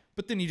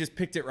 But then he just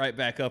picked it right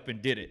back up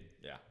and did it.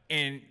 Yeah.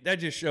 And that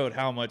just showed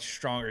how much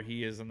stronger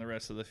he is than the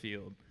rest of the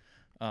field.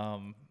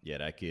 Yeah,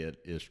 that kid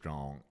is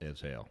strong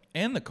as hell.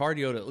 And the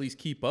cardio to at least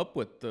keep up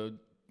with the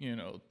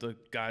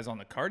guys on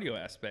the cardio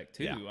aspect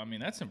too. Yeah. I mean,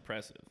 that's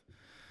impressive.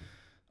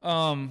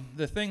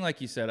 The thing,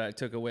 like you said, I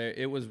took away,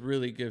 it was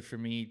really good for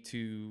me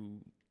to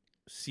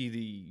see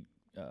the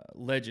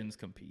legends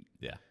compete.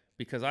 Yeah.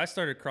 Because I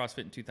started CrossFit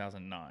in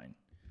 2009,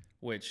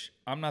 which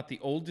I'm not the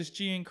oldest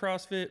G in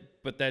CrossFit,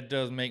 but that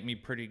does make me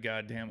pretty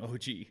goddamn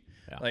OG. Yeah.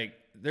 Like,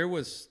 there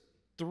was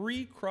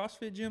 3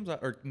 CrossFit gyms,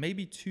 or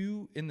maybe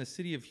 2 in the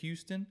city of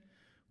Houston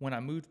when I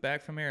moved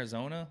back from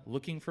Arizona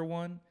looking for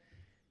one.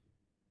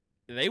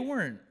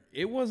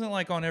 It wasn't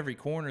like on every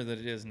corner that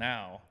it is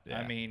now. Yeah.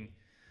 I mean,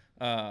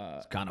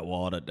 it's kind of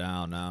watered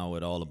down now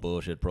with all the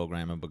bullshit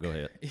programming, but go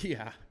ahead.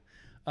 Yeah.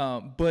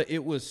 But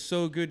it was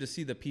so good to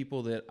see the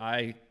people that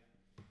I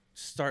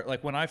start,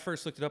 like when I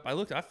first looked it up,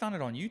 I found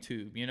it on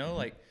YouTube,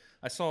 like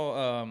I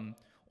saw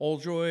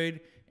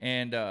Oldroyd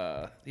and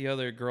the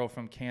other girl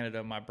from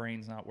Canada. My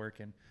brain's not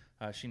working.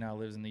 She now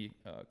lives in the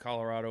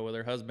Colorado with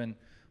her husband,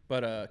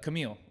 but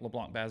Camille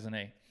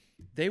LeBlanc-Bazinet.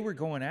 They were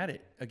going at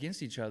it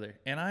against each other.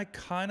 And I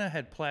kind of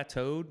had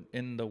plateaued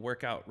in the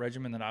workout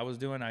regimen that I was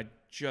doing. I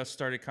just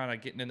started kind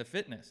of getting into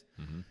fitness.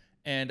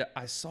 And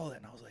I saw that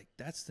and I was like,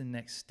 that's the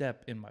next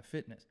step in my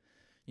fitness.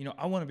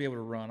 I want to be able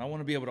to run. I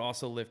want to be able to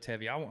also lift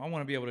heavy. I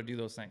want to be able to do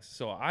those things.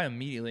 So I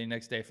immediately the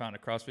next day found a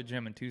CrossFit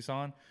gym in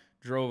Tucson,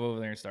 drove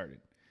over there and started.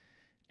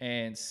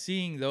 And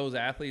seeing those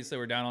athletes that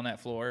were down on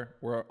that floor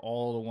were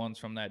all the ones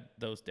from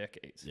those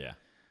decades. Yeah.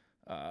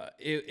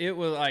 It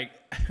was like,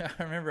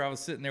 I remember I was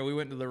sitting there, we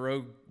went to the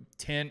Rogue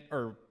tent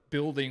or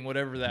building,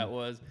 whatever that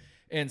was,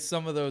 and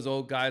some of those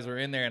old guys were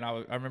in there, and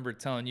I remember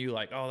telling you,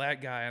 like, oh,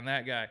 that guy and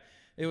that guy.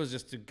 It was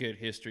just a good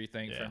history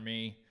thing for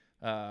me.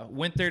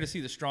 Went there to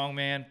see the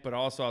Stongman, but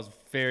also I was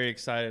very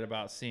excited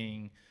about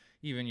seeing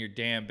even your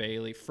Dan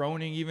Bailey.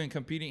 Froning even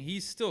competing.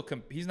 He's still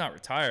he's not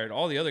retired.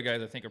 All the other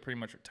guys I think are pretty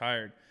much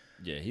retired.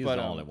 Yeah, he's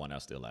the only one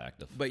that's still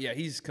active. But yeah,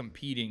 he's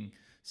competing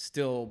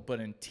still, but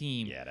in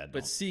team. Yeah,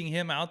 but seeing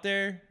him out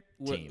there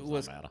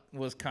was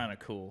kind of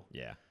cool.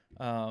 Yeah.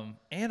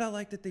 And I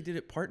like that they did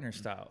it partner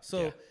style.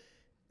 So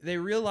they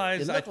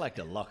realized it looked like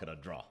the luck of the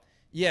draw.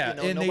 Yeah,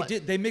 and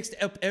they mixed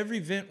up every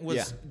event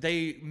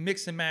they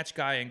mix and match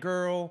guy and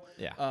girl.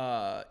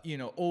 Yeah.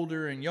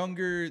 Older and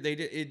younger.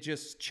 It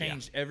just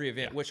changed every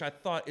event, which I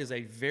thought is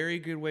a very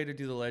good way to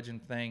do the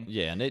legend thing.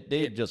 Yeah, and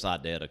they're just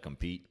out there to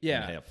compete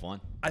and have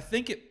fun. I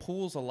think it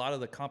pulls a lot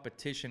of the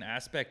competition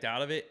aspect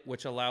out of it,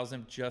 which allows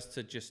them just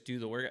to do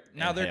the workout.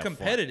 Now they're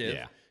competitive.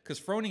 Yeah. Because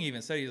Froning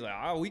even said, he's like,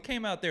 oh, we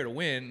came out there to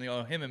win,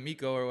 him and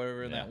Miko or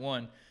whatever in that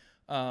one.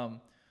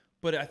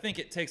 But I think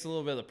it takes a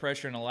little bit of the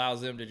pressure and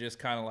allows them to just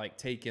kind of like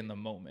take in the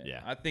moment.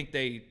 Yeah. I think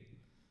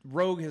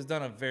Rogue has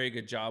done a very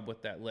good job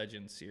with that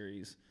Legend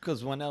series.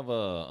 Because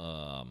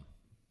whenever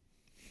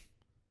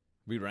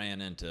we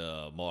ran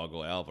into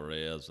Margot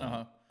Alvarez,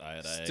 and I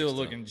had still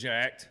looking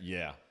jacked.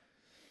 Yeah.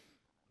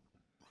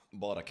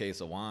 bought a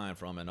case of wine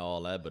from and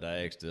all that, but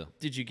I asked her.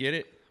 Did you get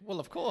it? Well,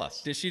 of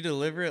course. Did she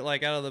deliver it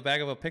like out of the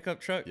back of a pickup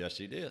truck? Yes,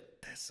 she did.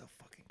 That's so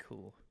fucking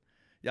cool.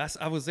 Yes,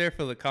 I was there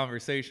for the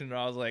conversation, and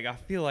I was like, I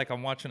feel like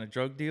I'm watching a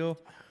drug deal,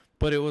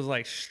 but it was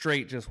like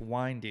straight just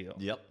wine deal.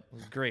 Yep. It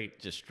was great.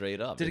 Just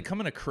straight up. Did it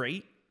come in a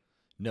crate?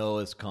 No,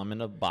 it's come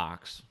in a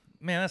box.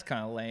 Man, that's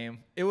kind of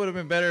lame. It would have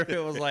been better if it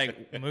was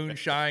like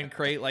moonshine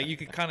crate. Like you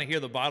could kind of hear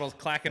the bottles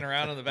clacking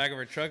around in the back of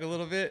her truck a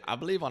little bit. I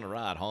believe on the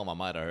ride home, I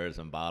might have heard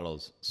some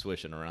bottles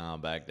swishing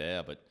around back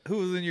there, but Who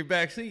was in your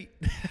back seat?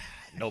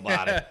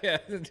 nobody. Yeah,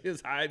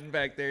 just hiding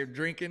back there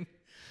drinking.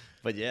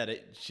 But yeah,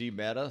 she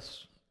met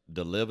us,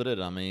 delivered it.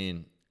 I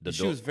mean,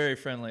 She was very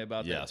friendly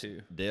about that yes,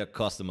 too. their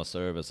customer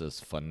service is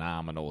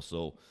phenomenal.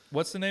 So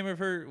What's the name of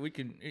her?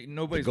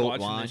 Nobody's Goat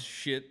watching Wine. this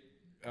shit.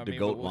 The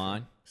Goat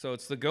Wine. So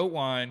it's the Goat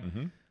Wine.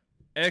 Mm-hmm.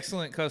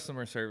 Excellent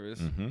customer service.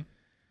 Mm-hmm.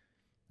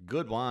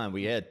 Good wine.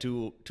 We had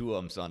two of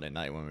them Sunday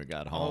night when we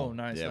got home. Oh,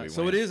 nice. Yeah, nice. we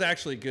So went. it is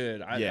actually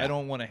good. I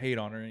don't want to hate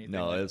on her or anything.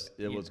 No,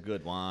 it was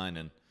good wine,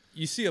 and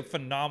You see a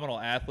phenomenal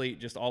athlete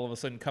just all of a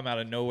sudden come out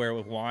of nowhere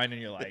with wine,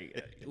 and you're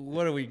like,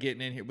 what are we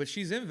getting in here? But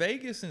she's in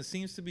Vegas and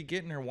seems to be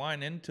getting her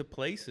wine into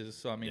places.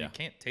 So, I mean, it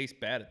can't taste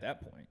bad at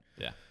that point.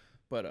 yeah.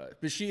 But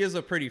she is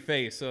a pretty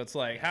face. So it's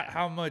like,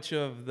 how much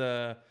of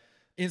the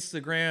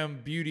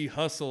Instagram beauty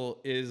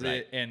hustle is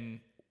it and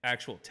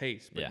actual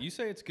taste? But you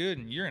say it's good,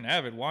 and you're an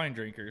avid wine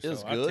drinker. So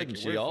It's I'll good, take and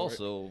your she word for it.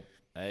 also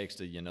asked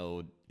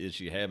her, is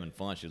she having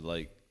fun? She's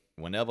like,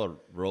 whenever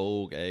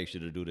Rogue asks you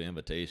to do the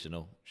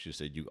invitational, she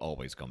said, you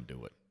always come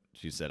do it.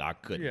 She said, I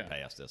couldn't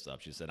pass this up.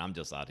 She said, I'm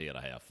just out here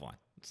to have fun.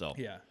 So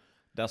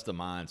that's the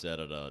mindset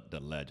of the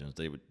legends.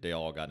 They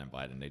all got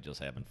invited, and they just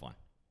having fun.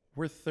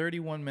 We're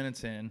 31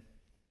 minutes in.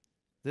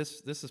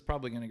 This is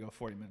probably going to go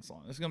 40 minutes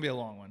long. This is going to be a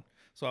long one.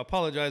 So I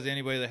apologize to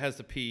anybody that has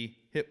to pee.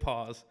 Hit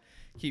pause.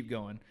 Keep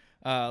going.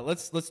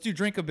 Let's do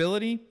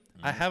drinkability.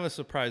 I have a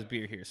surprise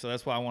beer here, so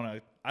that's why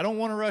I don't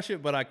want to rush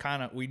it,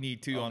 but we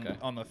need to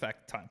on the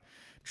fact time.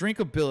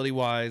 Drinkability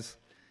wise,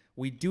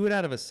 we do it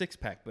out of a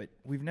 6-pack, but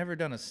we've never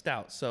done a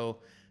stout. So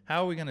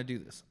how are we going to do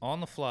this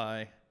on the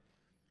fly?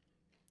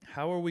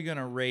 How are we going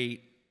to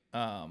rate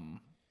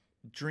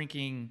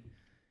drinking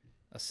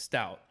a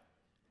stout?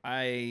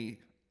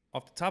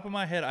 Off the top of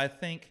my head, I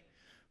think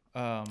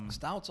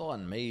Stouts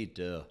aren't made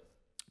to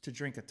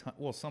drink a ton.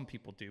 Well, some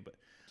people do, but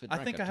To I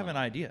drink think a I have an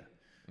ton. idea.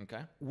 Okay.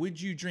 Would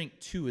you drink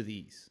 2 of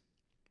these?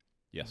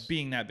 Yes.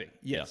 Being that big?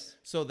 Yes.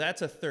 So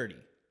that's a 30.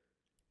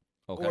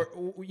 Okay.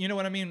 Or you know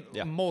what I mean?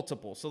 Yeah.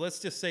 Multiple. So let's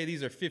just say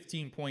these are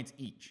 15 points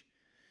each.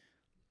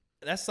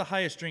 That's the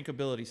highest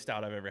drinkability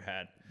stout I've ever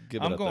had.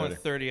 I'm going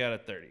 30 out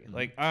of 30. Mm-hmm.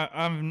 Like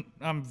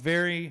I'm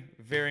very,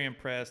 very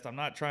impressed. I'm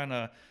not trying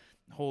to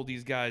hold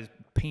these guys'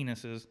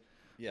 penises.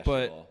 Yes,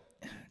 but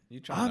you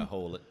trying to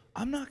hold it.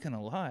 I'm not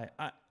gonna lie.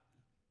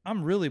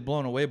 I'm really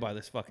blown away by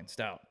this fucking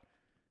stout.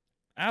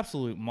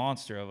 Absolute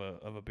monster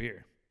of a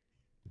beer.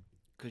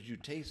 Because you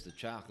taste the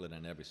chocolate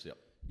in every sip.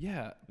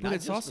 Yeah, but Not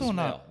it's just the also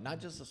smell. not. Not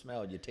just the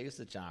smell. You taste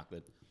the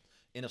chocolate,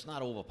 and it's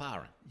not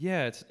overpowering.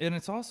 Yeah,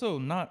 it's also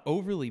not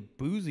overly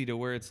boozy to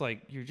where it's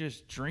like you're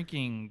just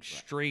drinking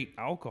straight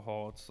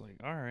alcohol. It's like,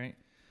 all right.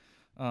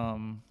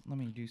 Let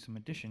me do some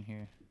addition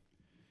here.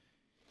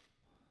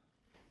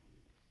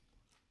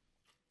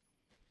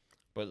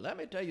 But let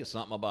me tell you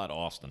something about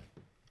Austin.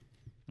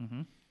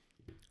 Mm-hmm.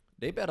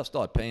 They better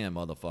start paying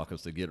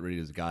motherfuckers to get rid of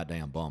these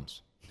goddamn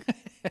bums.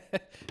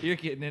 You're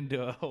getting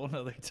into a whole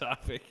nother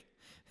topic.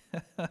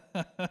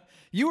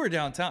 You were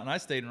downtown, and I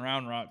stayed in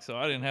Round Rock, so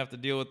I didn't have to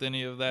deal with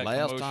any of that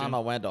Last commotion. time I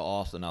went to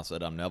Austin, I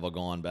said I'm never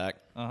going back.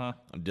 Uh-huh.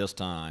 This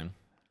time,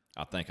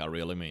 I think I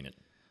really mean it.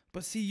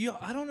 But see,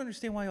 I don't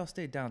understand why y'all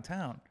stayed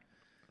downtown.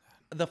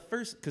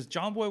 Because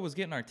John Boy was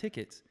getting our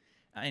tickets,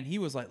 and he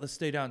was like, let's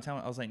stay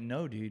downtown. I was like,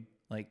 no, dude.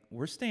 Like,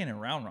 we're staying in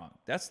Round Rock.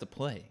 That's the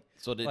play.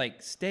 So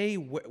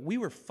we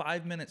were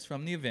 5 minutes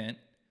from the event,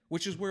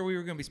 which is where we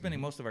were going to be spending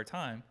most of our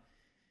time.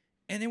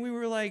 And then we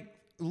were like,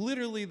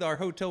 literally, our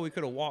hotel, we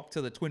could have walked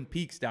to the Twin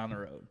Peaks down the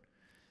road.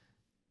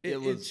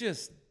 It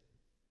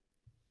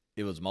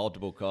was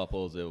multiple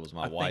couples. It was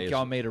my wife's. I think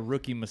y'all made a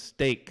rookie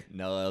mistake.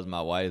 No, it was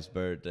my wife's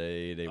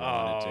birthday. They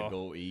wanted to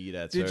go eat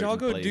at certain places. Did y'all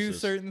go places. do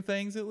certain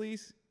things at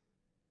least?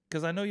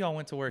 Because I know y'all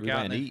went to work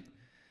out. We went eat.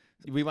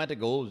 We went to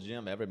Gold's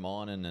Gym every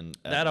morning, and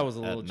I was a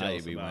little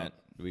jealous night, about.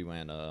 We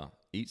went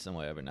eat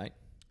somewhere every night.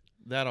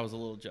 That I was a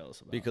little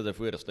jealous about. Because if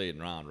we'd have stayed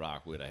in Round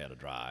Rock, we'd have had to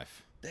drive.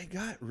 They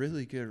got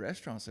really good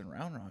restaurants in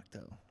Round Rock,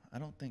 though. I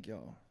don't think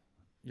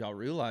y'all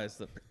realize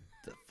the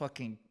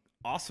fucking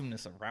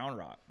awesomeness of Round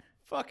Rock.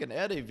 Fucking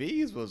Eddie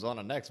V's was on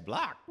the next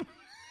block.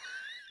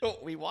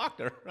 We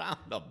walked around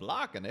the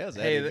block, and there's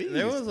Eddie V's.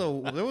 There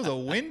was a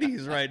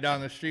Wendy's right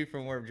down the street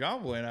from where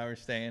John Boy and I were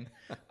staying.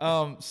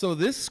 So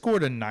this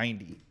scored a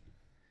 90,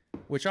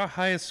 which our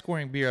highest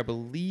scoring beer, I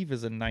believe,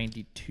 is a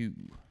 92.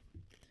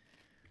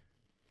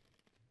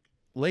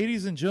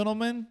 Ladies and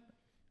gentlemen,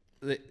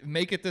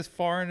 make it this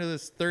far into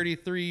this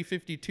 33,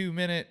 52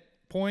 minute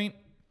point,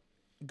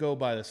 go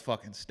buy this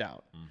fucking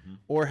stout. Mm-hmm.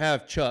 Or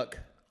have Chuck,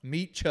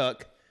 meet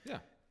Chuck,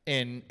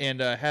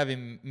 and have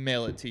him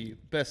mail it to you.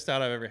 Best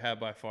stout I've ever had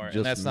by far,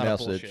 and that's not a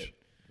bullshit.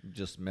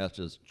 Just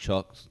message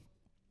Chuck's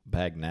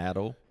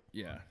Bagnato.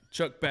 Yeah,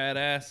 Chuck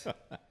Badass.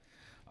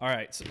 All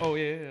right. So,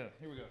 yeah.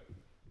 Here we go.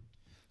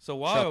 So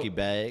Chucky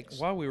Bags.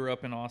 While we were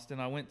up in Austin,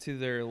 I went to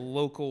their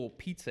local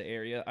pizza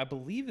area. I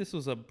believe this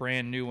was a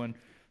brand new one.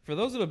 For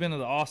those that have been to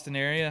the Austin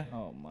area,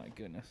 oh my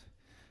goodness,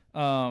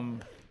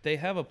 they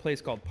have a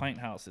place called Pint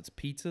House. It's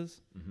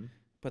pizzas,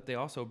 but they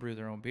also brew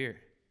their own beer.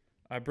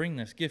 I bring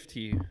this gift to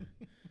you.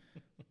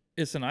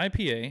 It's an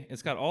IPA.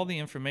 It's got all the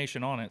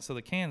information on it, so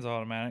the can's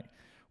automatic.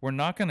 We're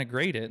not going to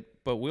grade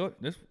it, but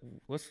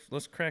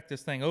let's crack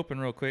this thing open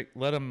real quick.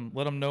 Let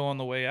them know on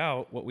the way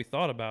out what we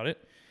thought about it.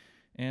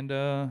 And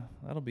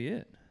that'll be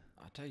it.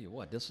 I'll tell you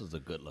what, this is a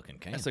good-looking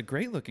can. That's a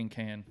great-looking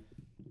can.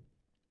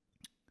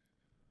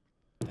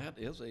 That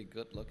is a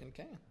good-looking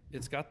can.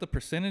 It's got the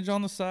percentage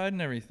on the side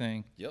and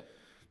everything. Yep.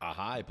 A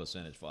high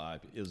percentage for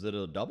IP. Is it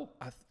a double?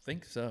 I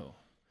think so.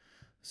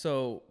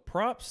 So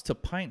props to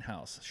Pint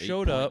House.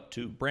 Showed up.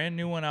 Brand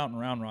new one out in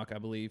Round Rock, I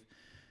believe.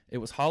 It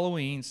was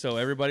Halloween, so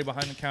everybody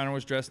behind the counter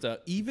was dressed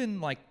up.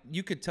 Even, like,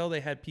 you could tell they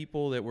had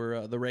people that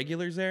were the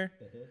regulars there.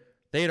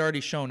 They had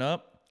already shown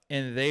up.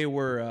 And they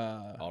were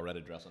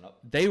already dressing up.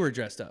 They were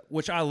dressed up,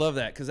 which I love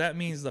that because that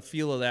means the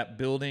feel of that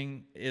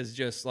building is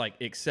just like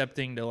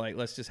accepting to like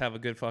let's just have a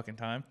good fucking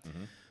time.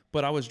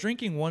 But I was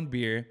drinking one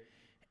beer,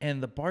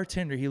 and the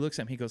bartender he looks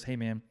at me, he goes, "Hey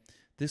man,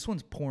 this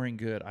one's pouring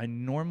good. I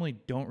normally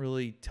don't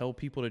really tell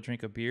people to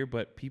drink a beer,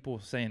 but people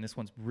saying this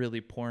one's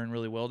really pouring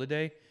really well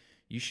today.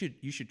 You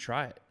should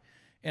try it."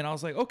 And I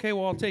was like, "Okay,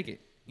 well I'll take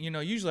it." You know,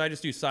 usually I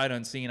just do sight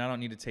unseen. I don't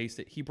need to taste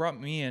it. He brought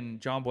me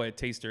and John Boy a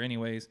taster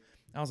anyways.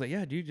 I was like,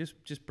 yeah, dude,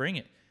 just bring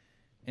it.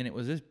 And it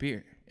was this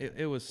beer.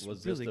 It was really good.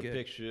 Was this the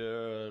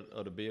picture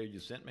of the beer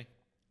you sent me?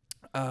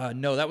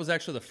 No, that was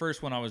actually the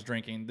first one I was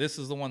drinking. This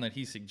is the one that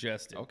he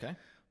suggested. Okay.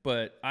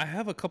 But I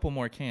have a couple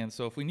more cans,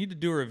 so if we need to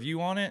do a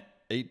review on it.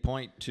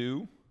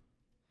 8.2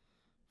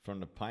 from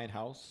the Pint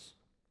House.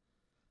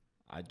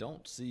 I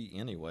don't see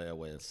anywhere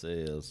where it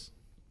says,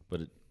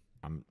 but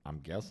I'm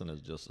guessing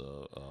it's just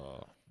a...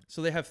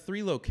 So they have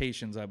 3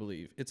 locations, I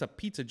believe. It's a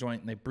pizza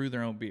joint, and they brew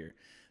their own beer.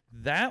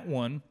 That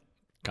one...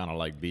 Kind of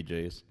like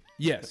BJ's.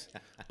 Yes,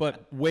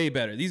 but way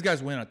better. These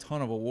guys win a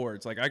ton of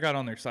awards. Like, I got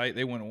on their site.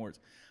 They win awards.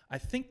 I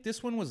think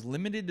this one was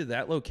limited to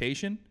that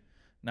location.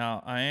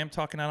 Now, I am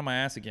talking out of my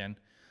ass again.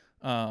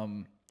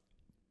 And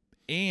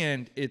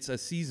it's a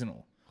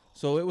seasonal.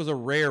 So it was a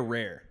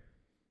rare.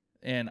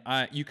 And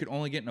you could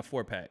only get in a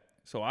 4-pack.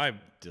 So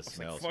This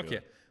smells fuck good.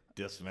 it.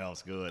 This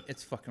smells good.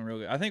 It's fucking real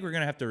good. I think we're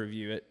going to have to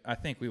review it. I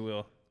think we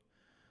will.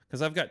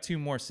 Because I've got 2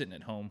 more sitting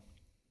at home.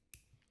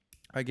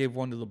 I gave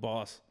one to the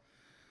boss.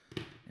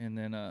 And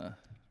then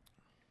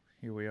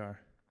here we are.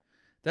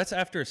 That's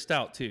after a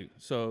stout, too.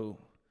 So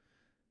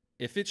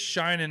if it's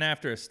shining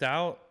after a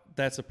stout,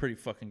 that's a pretty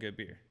fucking good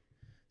beer.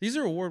 These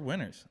are award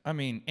winners. I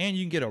mean, and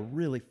you can get a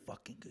really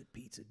fucking good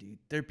pizza, dude.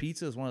 Their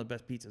pizza is one of the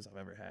best pizzas I've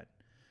ever had.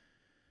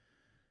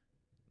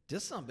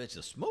 This son bitch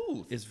is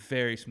smooth. It's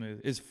very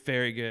smooth. It's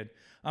very good.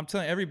 I'm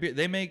telling you, every beer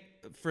they make,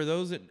 for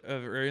those that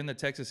are in the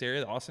Texas area,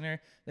 the Austin area,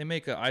 they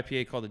make an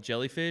IPA called the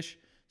Jellyfish.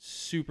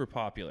 Super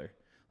popular.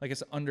 Like,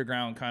 it's an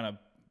underground kind of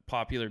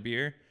popular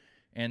beer,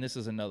 and this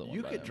is another one.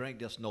 You could drink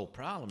this no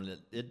problem.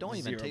 It don't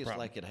even taste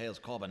like it has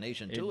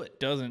carbonation to it. It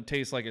doesn't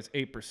taste like it's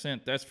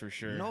 8%, that's for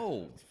sure.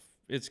 No.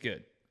 It's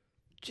good.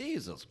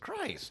 Jesus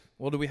Christ.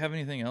 Well, do we have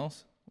anything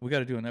else? We got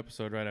to do an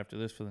episode right after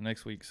this for the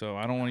next week, so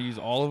I don't want to use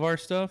all of our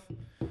stuff.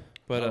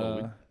 But,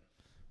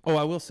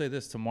 I will say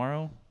this.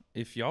 Tomorrow,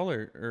 if y'all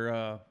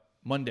are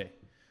Monday,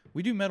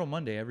 we do Metal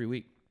Monday every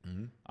week.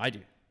 Mm-hmm. I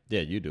do.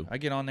 Yeah, you do. I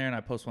get on there and I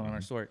post one on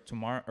our story.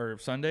 Tomorrow, or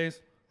Sundays,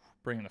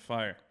 bringing a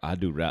fire. I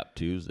do Rap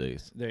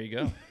Tuesdays. There you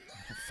go.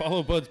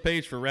 Follow Bud's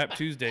page for Rap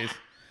Tuesdays.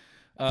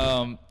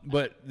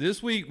 But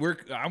this week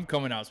I'm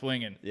coming out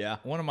swinging. Yeah.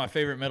 One of my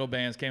favorite metal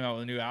bands came out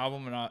with a new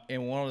album,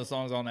 and one of the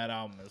songs on that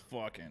album is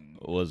fucking.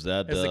 Was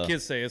that? As the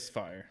kids say, it's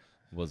fire.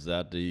 Was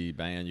that the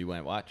band you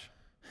went watch?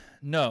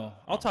 No,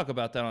 I'll talk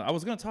about that. I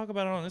was going to talk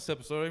about it on this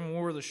episode. I even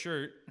wore the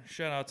shirt.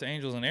 Shout out to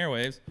Angels and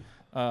Airwaves.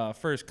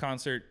 First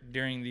concert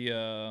during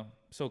the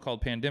so-called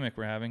pandemic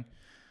we're having.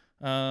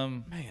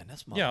 Man,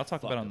 that's yeah. I'll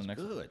talk about it on the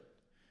next good. one.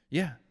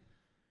 Yeah.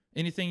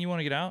 Anything you want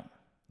to get out?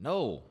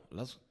 No.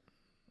 Let's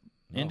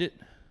end it.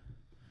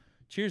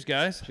 Cheers,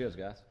 guys. Cheers,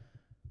 guys.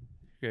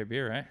 Great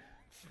beer, right?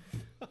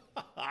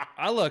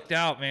 I lucked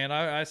out, man.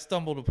 I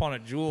stumbled upon a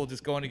jewel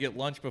just going to get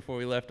lunch before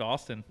we left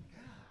Austin.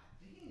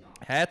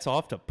 Hats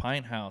off to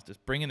Pint House,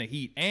 just bringing the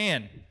heat,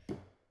 and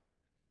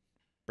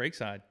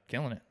Breakside,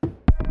 killing it.